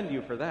 I commend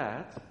you for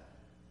that.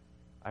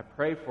 I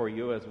pray for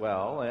you as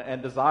well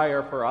and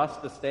desire for us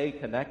to stay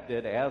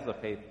connected as a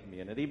faith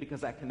community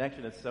because that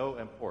connection is so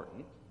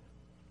important.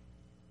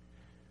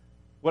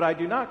 What I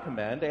do not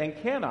commend and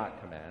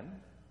cannot commend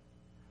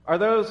are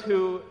those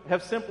who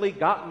have simply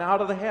gotten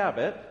out of the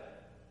habit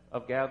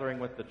of gathering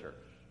with the church.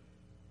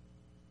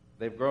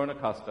 They've grown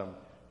accustomed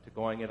to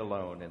going it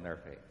alone in their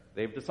faith.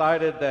 They've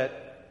decided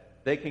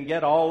that they can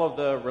get all of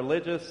the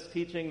religious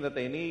teaching that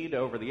they need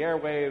over the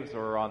airwaves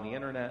or on the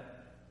internet.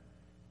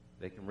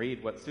 They can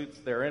read what suits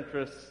their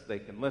interests. They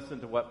can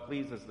listen to what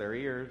pleases their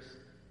ears.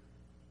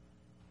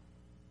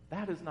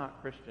 That is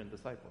not Christian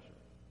discipleship.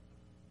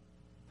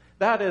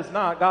 That is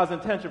not God's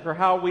intention for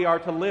how we are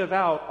to live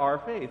out our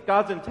faith.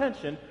 God's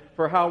intention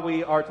for how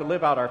we are to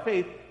live out our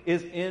faith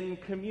is in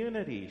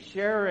community,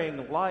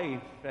 sharing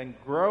life and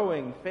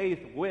growing faith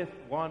with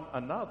one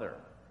another.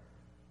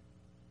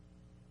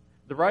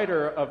 The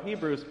writer of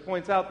Hebrews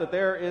points out that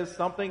there is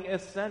something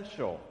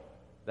essential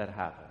that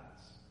happens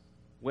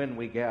when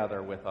we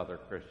gather with other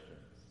Christians,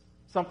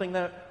 something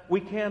that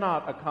we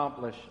cannot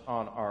accomplish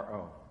on our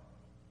own.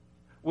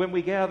 When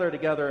we gather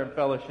together in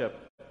fellowship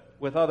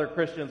with other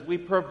Christians, we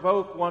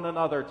provoke one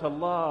another to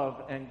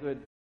love and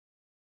good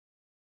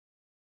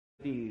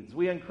deeds.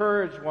 We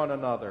encourage one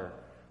another.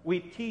 We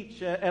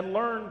teach and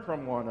learn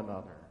from one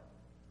another.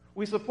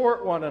 We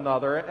support one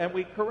another and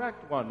we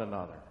correct one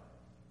another.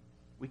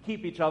 We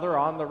keep each other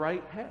on the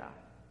right path.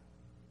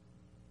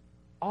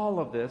 All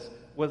of this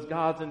was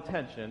God's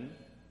intention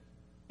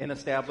in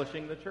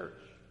establishing the church.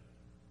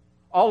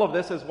 All of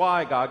this is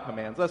why God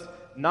commands us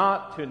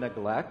not to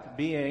neglect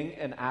being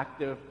an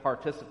active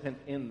participant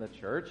in the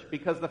church,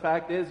 because the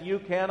fact is you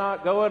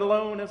cannot go it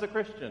alone as a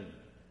Christian.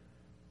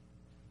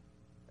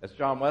 As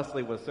John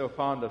Wesley was so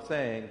fond of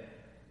saying,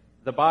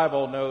 the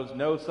Bible knows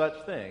no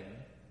such thing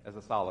as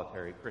a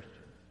solitary Christian.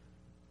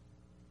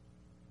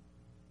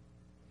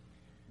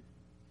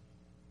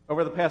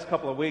 Over the past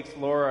couple of weeks,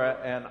 Laura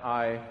and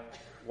I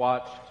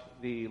watched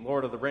the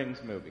Lord of the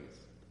Rings movies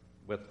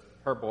with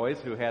her boys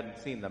who hadn't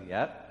seen them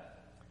yet.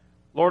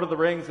 Lord of the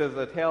Rings is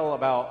a tale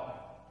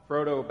about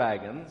Frodo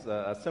Baggins,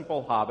 a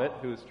simple hobbit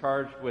who's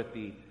charged with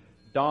the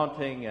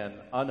daunting and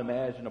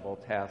unimaginable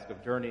task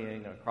of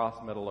journeying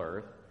across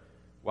Middle-earth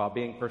while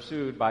being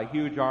pursued by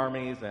huge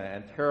armies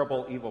and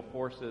terrible evil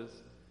forces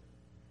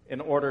in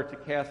order to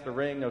cast a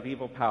ring of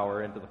evil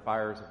power into the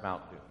fires of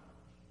Mount Doom.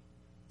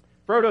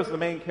 Frodo's the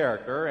main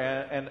character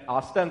and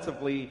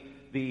ostensibly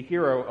the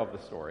hero of the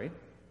story.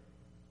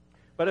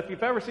 But if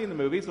you've ever seen the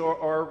movies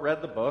or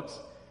read the books,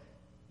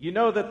 you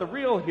know that the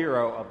real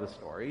hero of the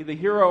story, the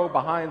hero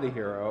behind the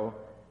hero,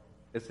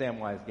 is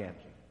Samwise Gamgee,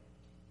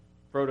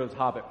 Frodo's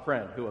hobbit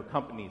friend who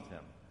accompanies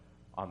him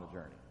on the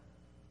journey.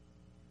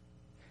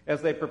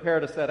 As they prepare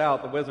to set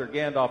out, the wizard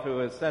Gandalf,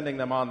 who is sending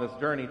them on this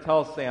journey,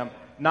 tells Sam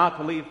not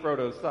to leave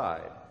Frodo's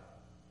side.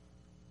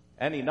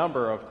 Any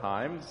number of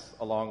times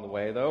along the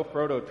way, though,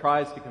 Frodo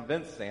tries to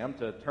convince Sam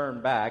to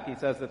turn back. He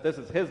says that this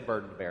is his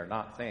burden to bear,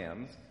 not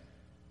Sam's.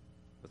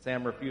 But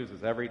Sam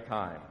refuses every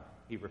time.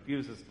 He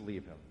refuses to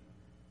leave him.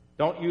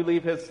 Don't you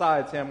leave his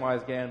side,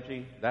 Samwise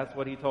Gamgee. That's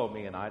what he told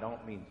me, and I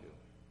don't mean to.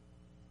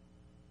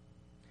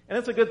 And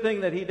it's a good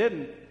thing that he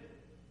didn't,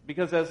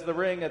 because as the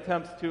ring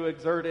attempts to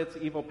exert its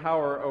evil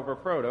power over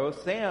Frodo,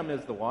 Sam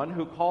is the one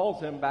who calls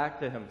him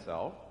back to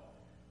himself,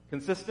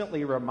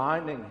 consistently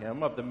reminding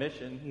him of the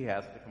mission he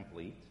has to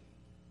complete.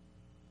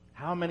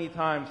 How many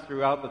times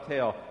throughout the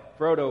tale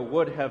Frodo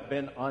would have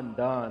been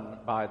undone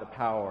by the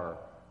power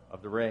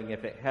of the ring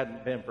if it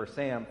hadn't been for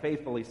Sam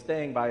faithfully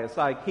staying by his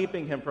side,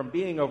 keeping him from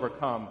being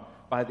overcome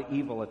by the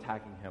evil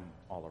attacking him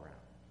all around.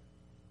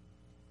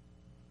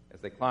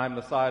 As they climb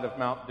the side of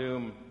Mount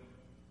Doom,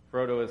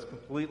 Frodo is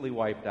completely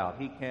wiped out.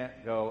 He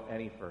can't go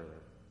any further.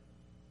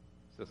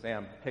 So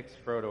Sam picks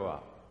Frodo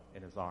up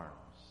in his arms,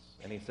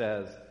 and he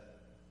says,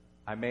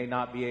 I may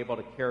not be able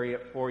to carry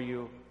it for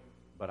you,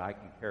 but I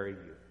can carry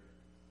you.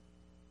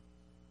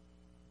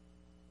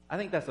 I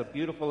think that's a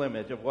beautiful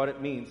image of what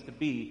it means to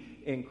be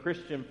in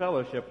Christian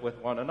fellowship with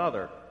one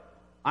another.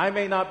 I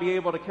may not be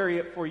able to carry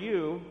it for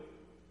you,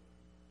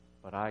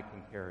 but I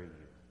can carry you.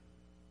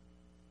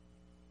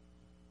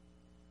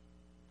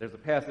 There's a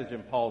passage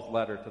in Paul's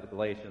letter to the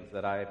Galatians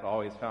that I've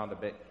always found a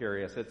bit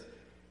curious. It's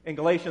in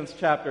Galatians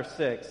chapter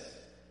 6.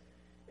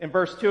 In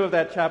verse 2 of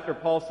that chapter,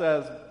 Paul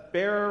says,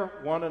 bear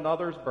one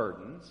another's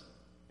burdens,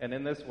 and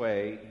in this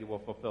way you will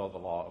fulfill the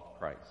law of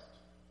Christ.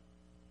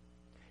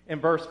 In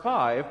verse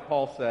 5,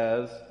 Paul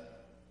says,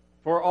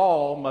 for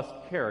all must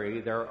carry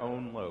their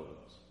own loads.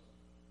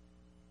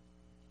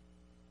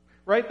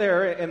 Right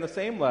there in the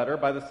same letter,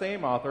 by the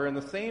same author, in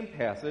the same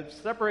passage,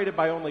 separated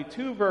by only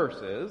 2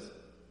 verses,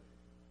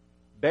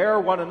 bear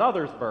one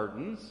another's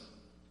burdens,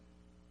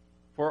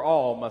 for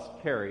all must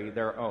carry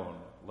their own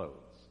loads.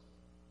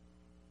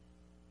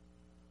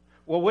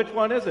 Well, which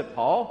one is it,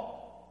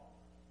 Paul?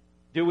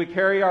 Do we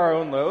carry our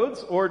own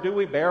loads, or do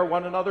we bear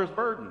one another's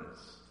burdens?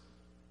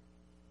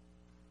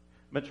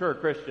 Mature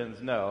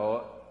Christians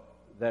know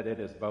that it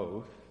is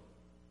both.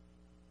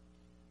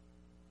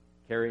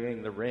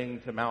 Carrying the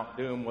ring to Mount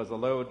Doom was a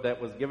load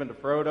that was given to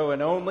Frodo,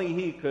 and only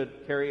he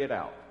could carry it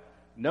out.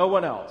 No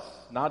one else,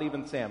 not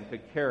even Sam,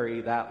 could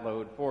carry that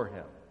load for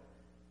him.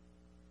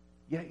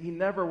 Yet he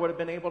never would have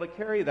been able to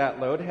carry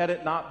that load had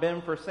it not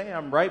been for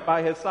Sam right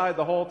by his side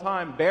the whole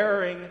time,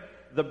 bearing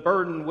the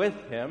burden with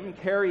him,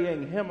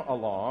 carrying him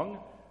along.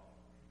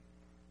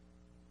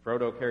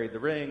 Frodo carried the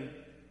ring.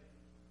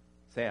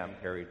 Sam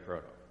carried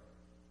Frodo.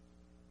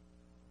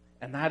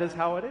 And that is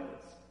how it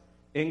is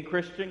in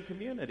Christian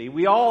community.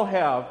 We all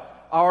have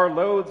our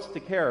loads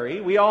to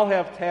carry. We all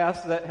have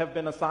tasks that have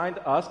been assigned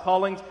to us,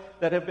 callings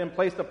that have been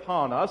placed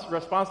upon us,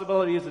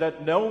 responsibilities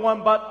that no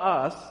one but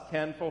us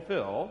can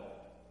fulfill.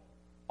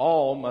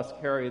 All must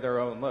carry their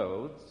own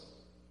loads.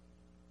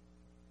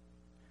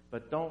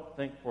 But don't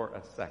think for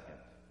a second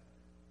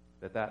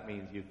that that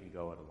means you can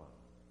go it alone.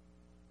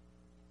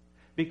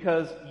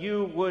 Because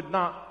you would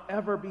not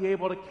ever be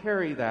able to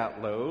carry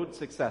that load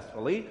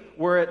successfully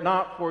were it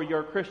not for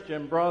your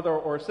Christian brother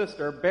or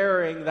sister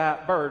bearing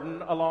that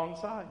burden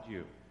alongside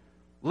you,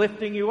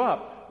 lifting you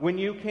up when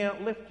you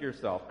can't lift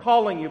yourself,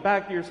 calling you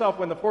back to yourself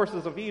when the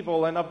forces of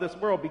evil and of this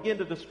world begin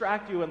to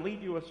distract you and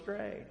lead you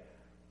astray.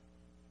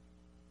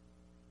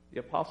 The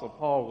Apostle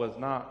Paul was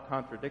not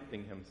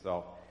contradicting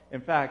himself. In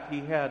fact,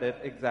 he had it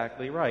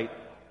exactly right.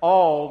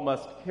 All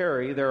must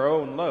carry their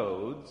own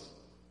loads.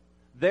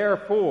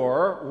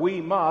 Therefore, we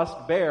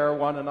must bear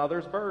one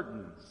another's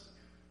burdens,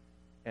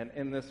 and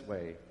in this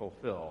way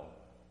fulfill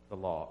the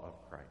law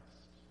of Christ.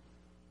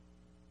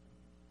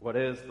 What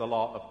is the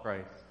law of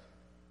Christ?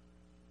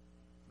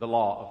 The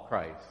law of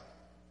Christ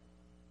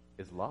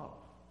is love.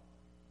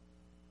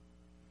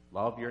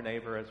 Love your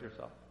neighbor as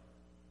yourself.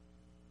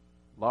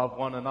 Love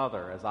one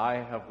another as I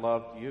have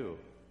loved you.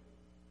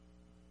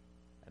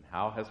 And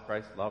how has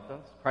Christ loved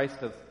us? Christ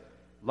has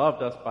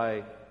loved us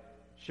by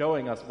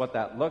showing us what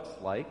that looks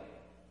like.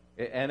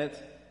 And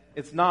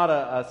it's not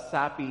a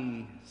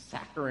sappy,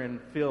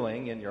 saccharine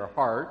feeling in your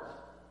heart.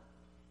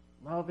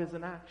 Love is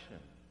an action.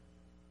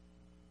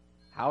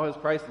 How has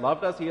Christ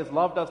loved us? He has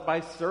loved us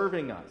by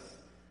serving us,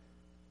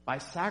 by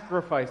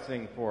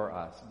sacrificing for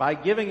us, by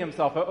giving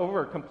himself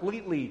over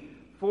completely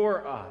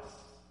for us.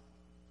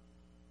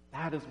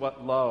 That is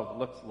what love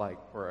looks like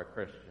for a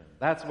Christian.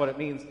 That's what it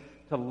means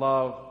to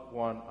love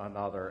one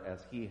another as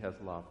he has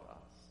loved us.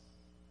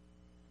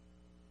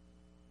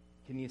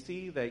 Can you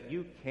see that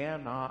you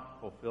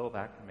cannot fulfill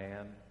that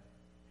command?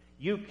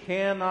 You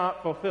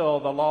cannot fulfill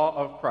the law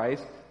of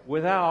Christ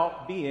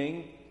without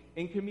being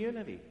in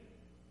community.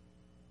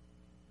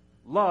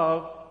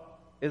 Love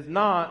is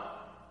not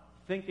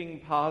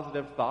thinking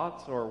positive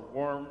thoughts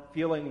or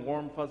feeling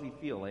warm, fuzzy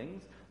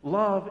feelings.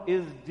 Love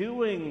is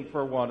doing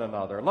for one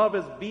another. Love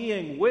is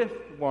being with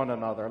one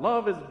another.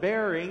 Love is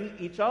bearing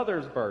each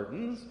other's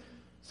burdens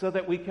so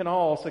that we can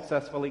all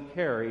successfully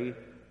carry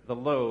the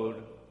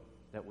load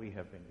that we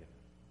have been given.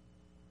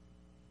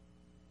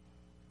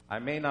 I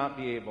may not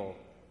be able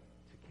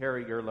to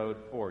carry your load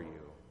for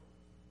you,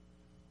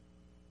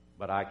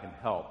 but I can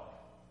help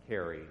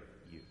carry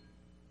you.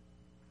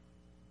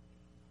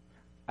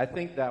 I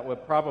think that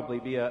would probably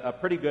be a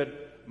pretty good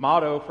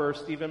motto for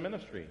Stephen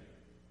Ministry.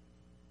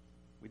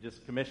 We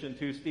just commissioned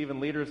 2 Stephen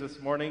leaders this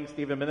morning.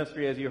 Stephen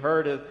Ministry, as you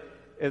heard,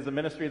 is a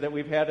ministry that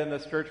we've had in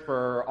this church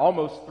for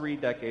almost 3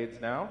 decades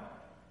now.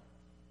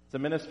 It's a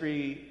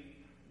ministry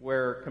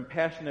where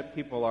compassionate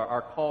people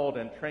are called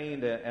and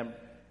trained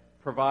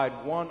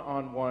provide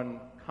one-on-one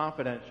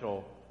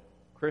confidential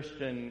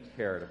Christian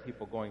care to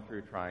people going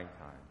through trying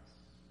times.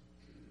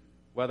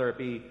 Whether it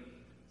be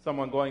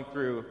someone going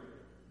through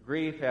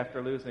grief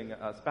after losing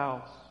a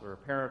spouse or a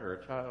parent or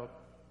a child,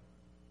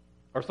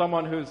 or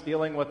someone who's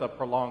dealing with a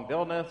prolonged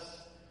illness,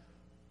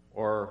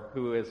 or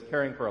who is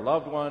caring for a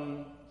loved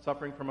one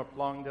suffering from a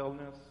prolonged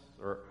illness,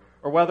 or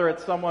whether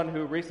it's someone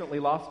who recently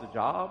lost a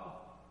job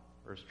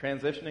or is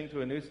transitioning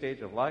to a new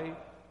stage of life,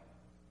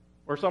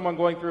 or someone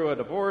going through a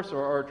divorce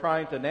or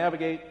trying to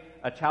navigate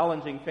a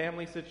challenging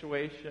family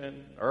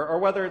situation, or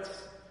whether it's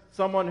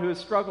someone who is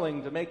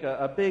struggling to make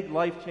a big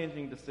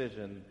life-changing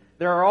decision.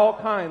 There are all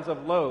kinds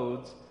of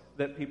loads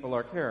that people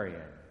are carrying.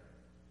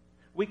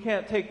 We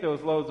can't take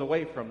those loads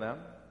away from them.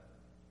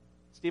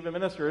 Stephen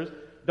ministers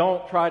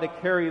don't try to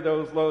carry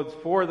those loads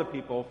for the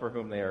people for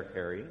whom they are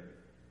carrying.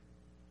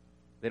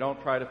 They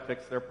don't try to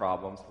fix their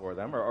problems for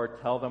them or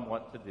tell them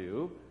what to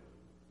do.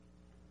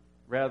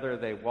 Rather,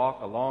 they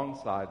walk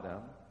alongside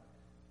them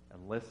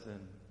and listen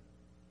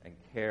and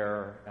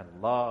care and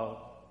love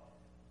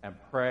and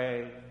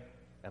pray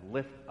and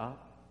lift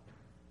up.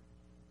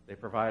 They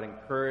provide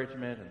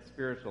encouragement and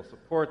spiritual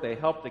support. They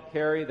help to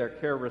carry their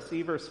care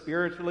receiver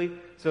spiritually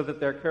so that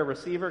their care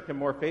receiver can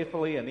more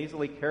faithfully and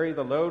easily carry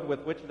the load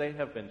with which they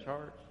have been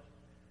charged.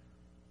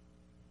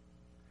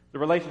 The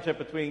relationship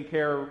between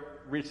care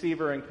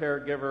receiver and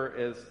caregiver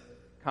is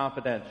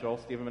confidential.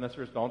 Stephen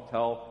ministers don't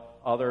tell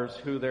others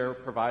who they're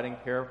providing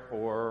care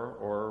for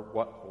or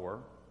what for.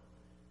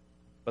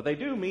 But they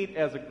do meet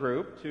as a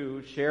group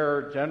to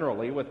share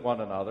generally with one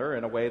another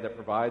in a way that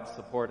provides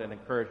support and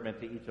encouragement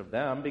to each of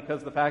them,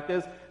 because the fact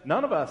is,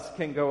 none of us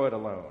can go it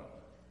alone.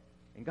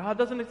 And God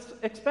doesn't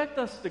expect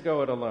us to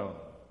go it alone.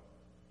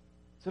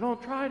 So don't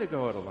try to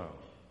go it alone.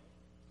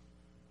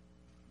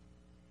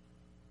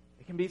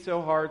 It can be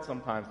so hard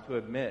sometimes to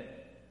admit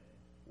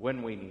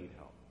when we need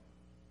help,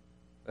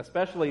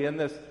 especially in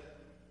this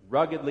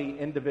ruggedly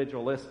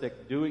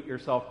individualistic,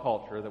 do-it-yourself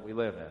culture that we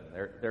live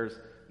in. There's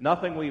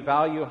nothing we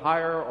value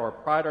higher or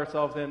pride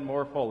ourselves in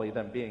more fully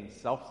than being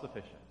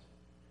self-sufficient.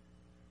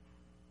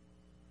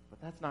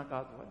 But that's not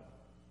God's way.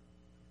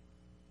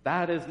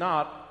 That is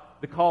not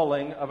the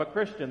calling of a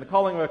Christian. The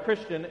calling of a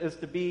Christian is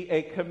to be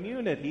a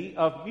community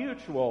of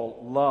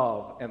mutual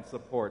love and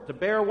support, to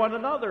bear one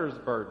another's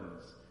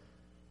burdens,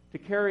 to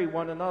carry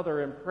one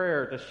another in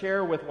prayer, to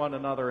share with one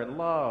another in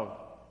love,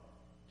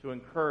 to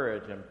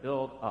encourage and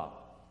build up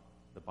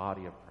the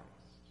body of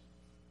Christ,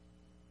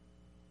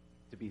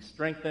 to be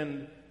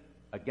strengthened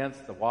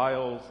against the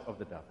wiles of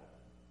the devil.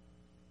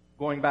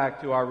 Going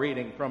back to our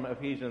reading from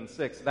Ephesians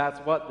 6, that's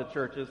what the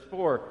church is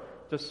for,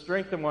 to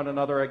strengthen one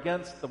another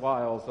against the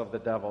wiles of the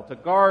devil, to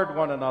guard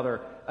one another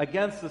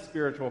against the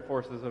spiritual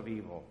forces of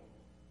evil,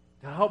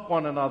 to help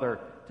one another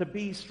to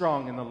be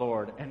strong in the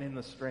Lord and in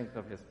the strength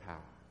of his power.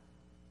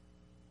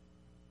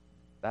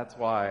 That's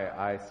why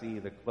I see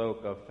the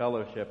cloak of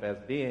fellowship as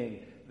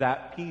being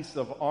that piece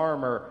of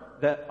armor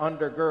that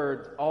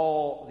undergirds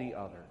all the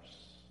others.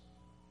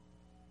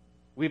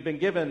 We've been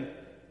given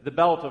the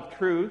belt of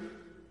truth,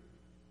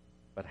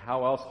 but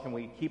how else can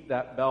we keep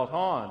that belt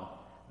on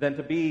than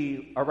to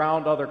be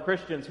around other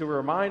Christians who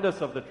remind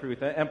us of the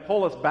truth and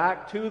pull us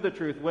back to the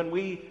truth when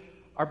we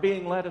are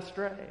being led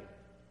astray?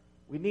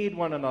 We need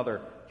one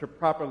another to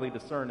properly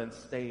discern and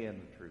stay in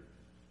the truth.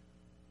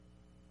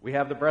 We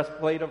have the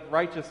breastplate of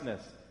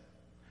righteousness,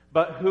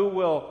 but who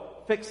will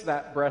fix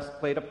that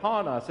breastplate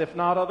upon us, if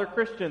not other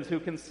Christians who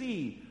can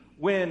see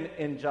when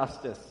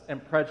injustice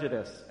and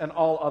prejudice and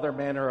all other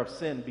manner of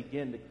sin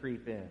begin to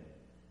creep in?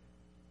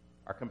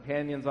 Our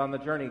companions on the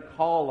journey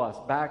call us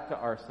back to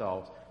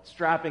ourselves,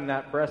 strapping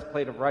that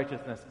breastplate of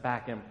righteousness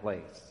back in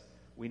place.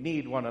 We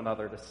need one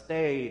another to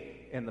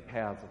stay in the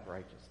paths of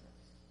righteousness.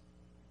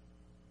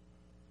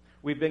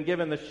 We've been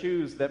given the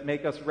shoes that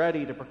make us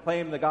ready to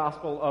proclaim the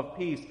gospel of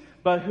peace,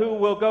 but who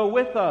will go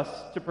with us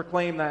to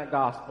proclaim that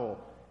gospel,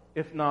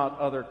 if not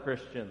other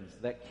Christians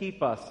that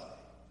keep us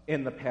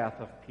in the path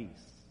of peace,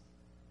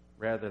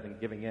 rather than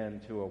giving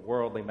in to a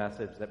worldly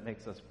message that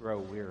makes us grow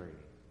weary?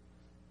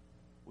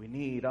 We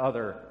need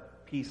other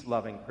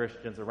peace-loving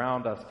Christians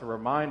around us to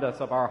remind us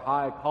of our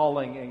high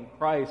calling in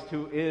Christ,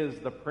 who is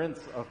the Prince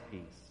of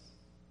Peace.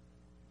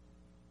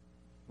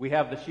 We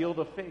have the shield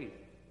of faith,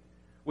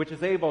 which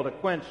is able to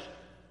quench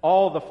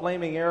all the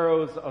flaming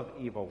arrows of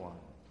the evil one.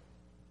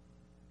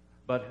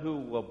 But who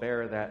will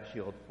bear that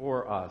shield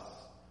for us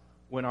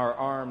when our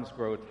arms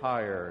grow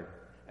tired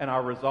and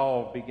our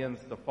resolve begins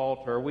to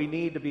falter? We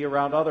need to be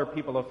around other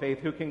people of faith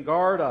who can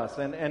guard us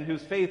and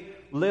whose faith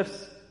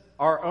lifts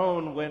our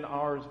own when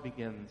ours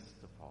begins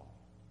to fall.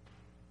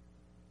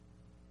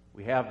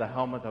 We have the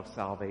helmet of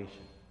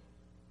salvation.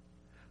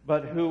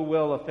 But who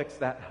will affix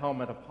that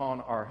helmet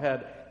upon our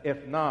head,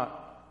 if not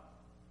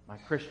my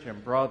Christian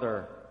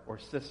brother or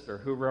sister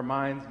who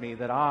reminds me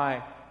that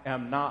I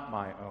am not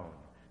my own,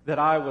 that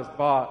I was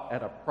bought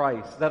at a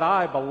price, that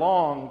I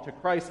belong to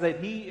Christ,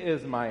 that he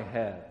is my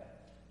head,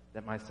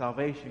 that my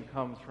salvation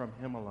comes from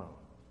him alone?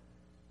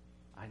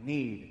 I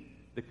need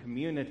the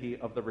community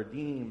of the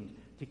redeemed,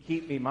 to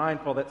keep me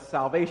mindful that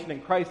salvation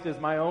in Christ is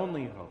my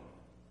only hope.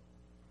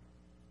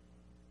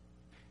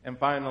 And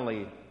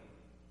finally,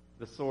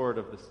 the sword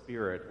of the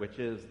Spirit, which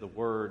is the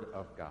Word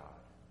of God.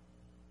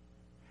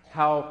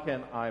 How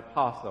can I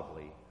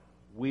possibly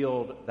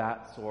wield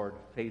that sword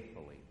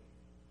faithfully,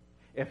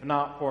 if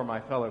not for my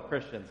fellow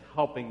Christians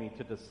helping me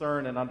to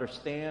discern and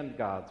understand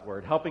God's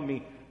Word, helping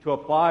me to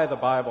apply the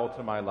Bible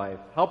to my life,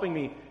 helping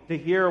me to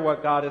hear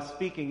what God is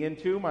speaking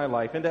into my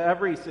life, into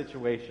every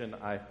situation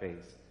I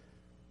face?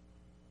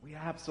 We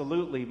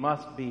absolutely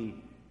must be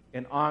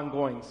in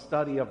ongoing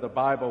study of the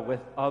Bible with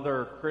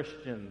other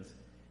Christians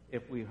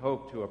if we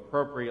hope to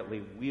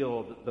appropriately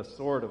wield the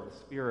sword of the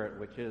Spirit,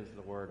 which is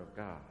the Word of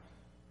God.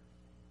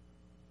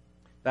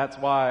 That's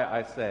why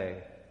I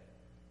say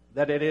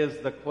that it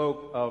is the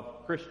cloak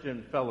of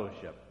Christian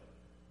fellowship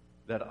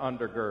that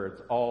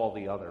undergirds all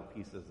the other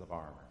pieces of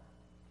armor.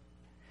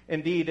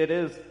 Indeed, it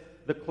is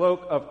the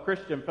cloak of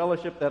Christian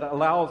fellowship that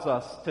allows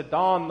us to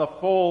don the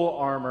full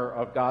armor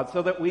of God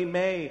so that we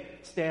may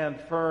stand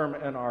firm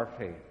in our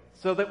faith,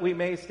 so that we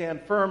may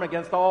stand firm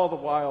against all the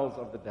wiles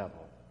of the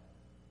devil,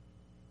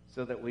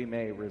 so that we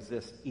may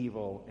resist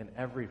evil in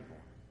every form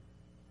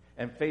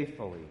and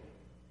faithfully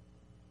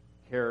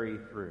carry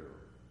through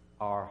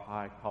our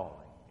high calling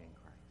in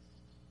Christ.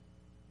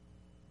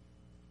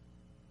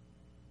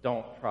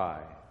 Don't try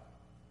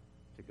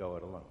to go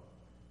it alone.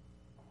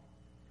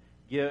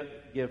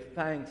 Give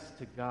thanks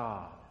to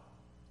God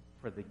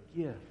for the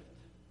gift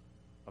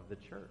of the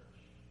church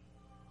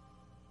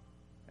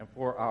and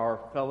for our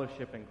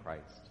fellowship in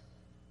Christ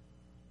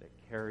that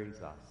carries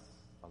us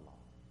along.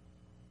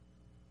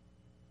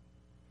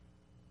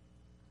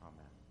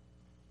 Amen.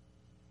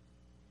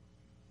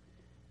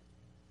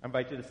 I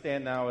invite you to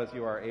stand now as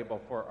you are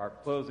able for our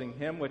closing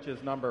hymn, which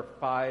is number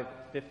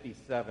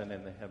 557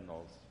 in the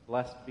hymnals.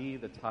 Blessed be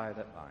the tie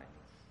that binds.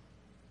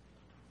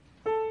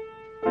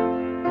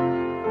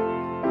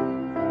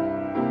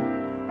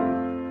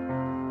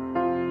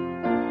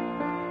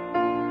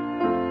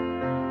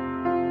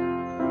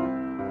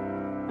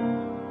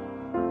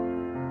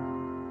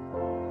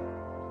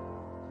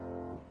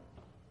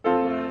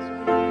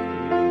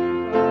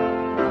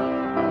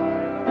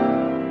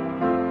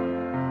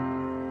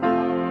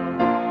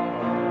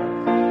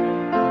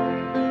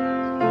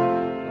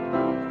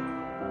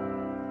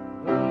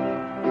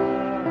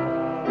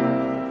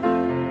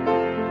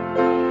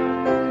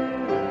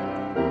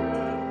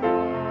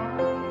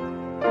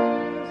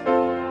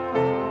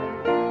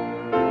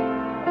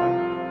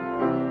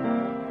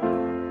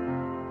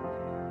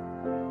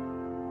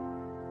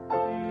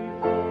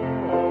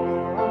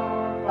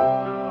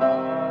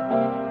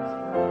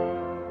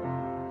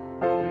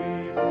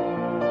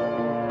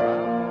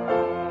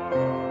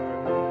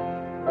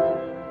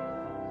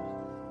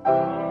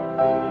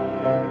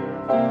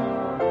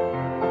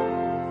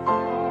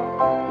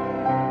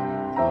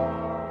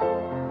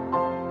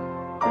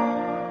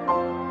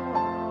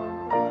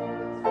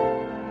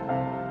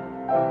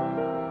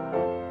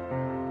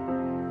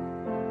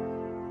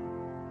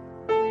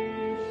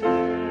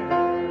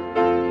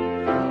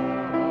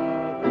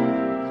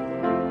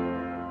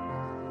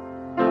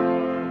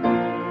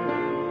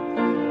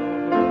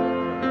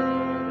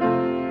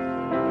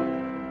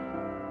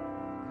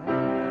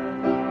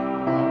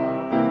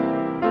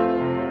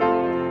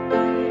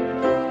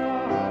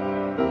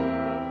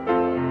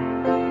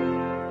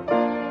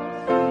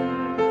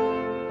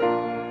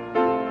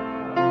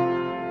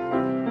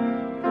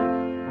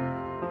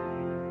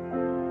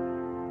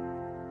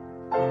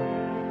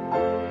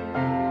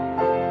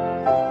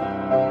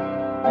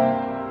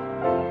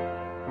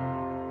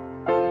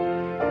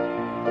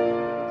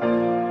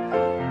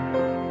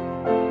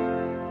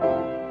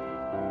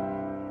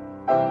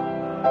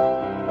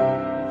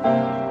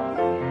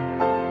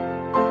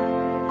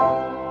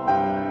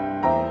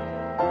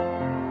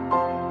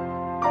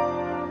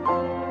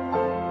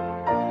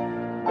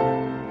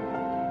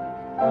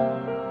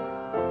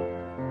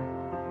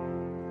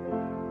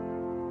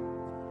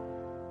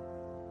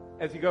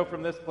 As you go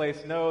from this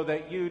place, know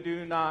that you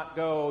do not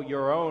go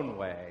your own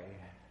way,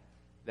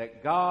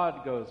 that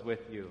God goes with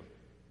you,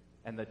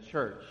 and the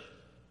church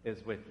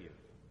is with you.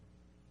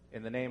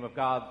 In the name of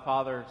God,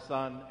 Father,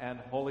 Son, and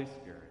Holy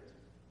Spirit.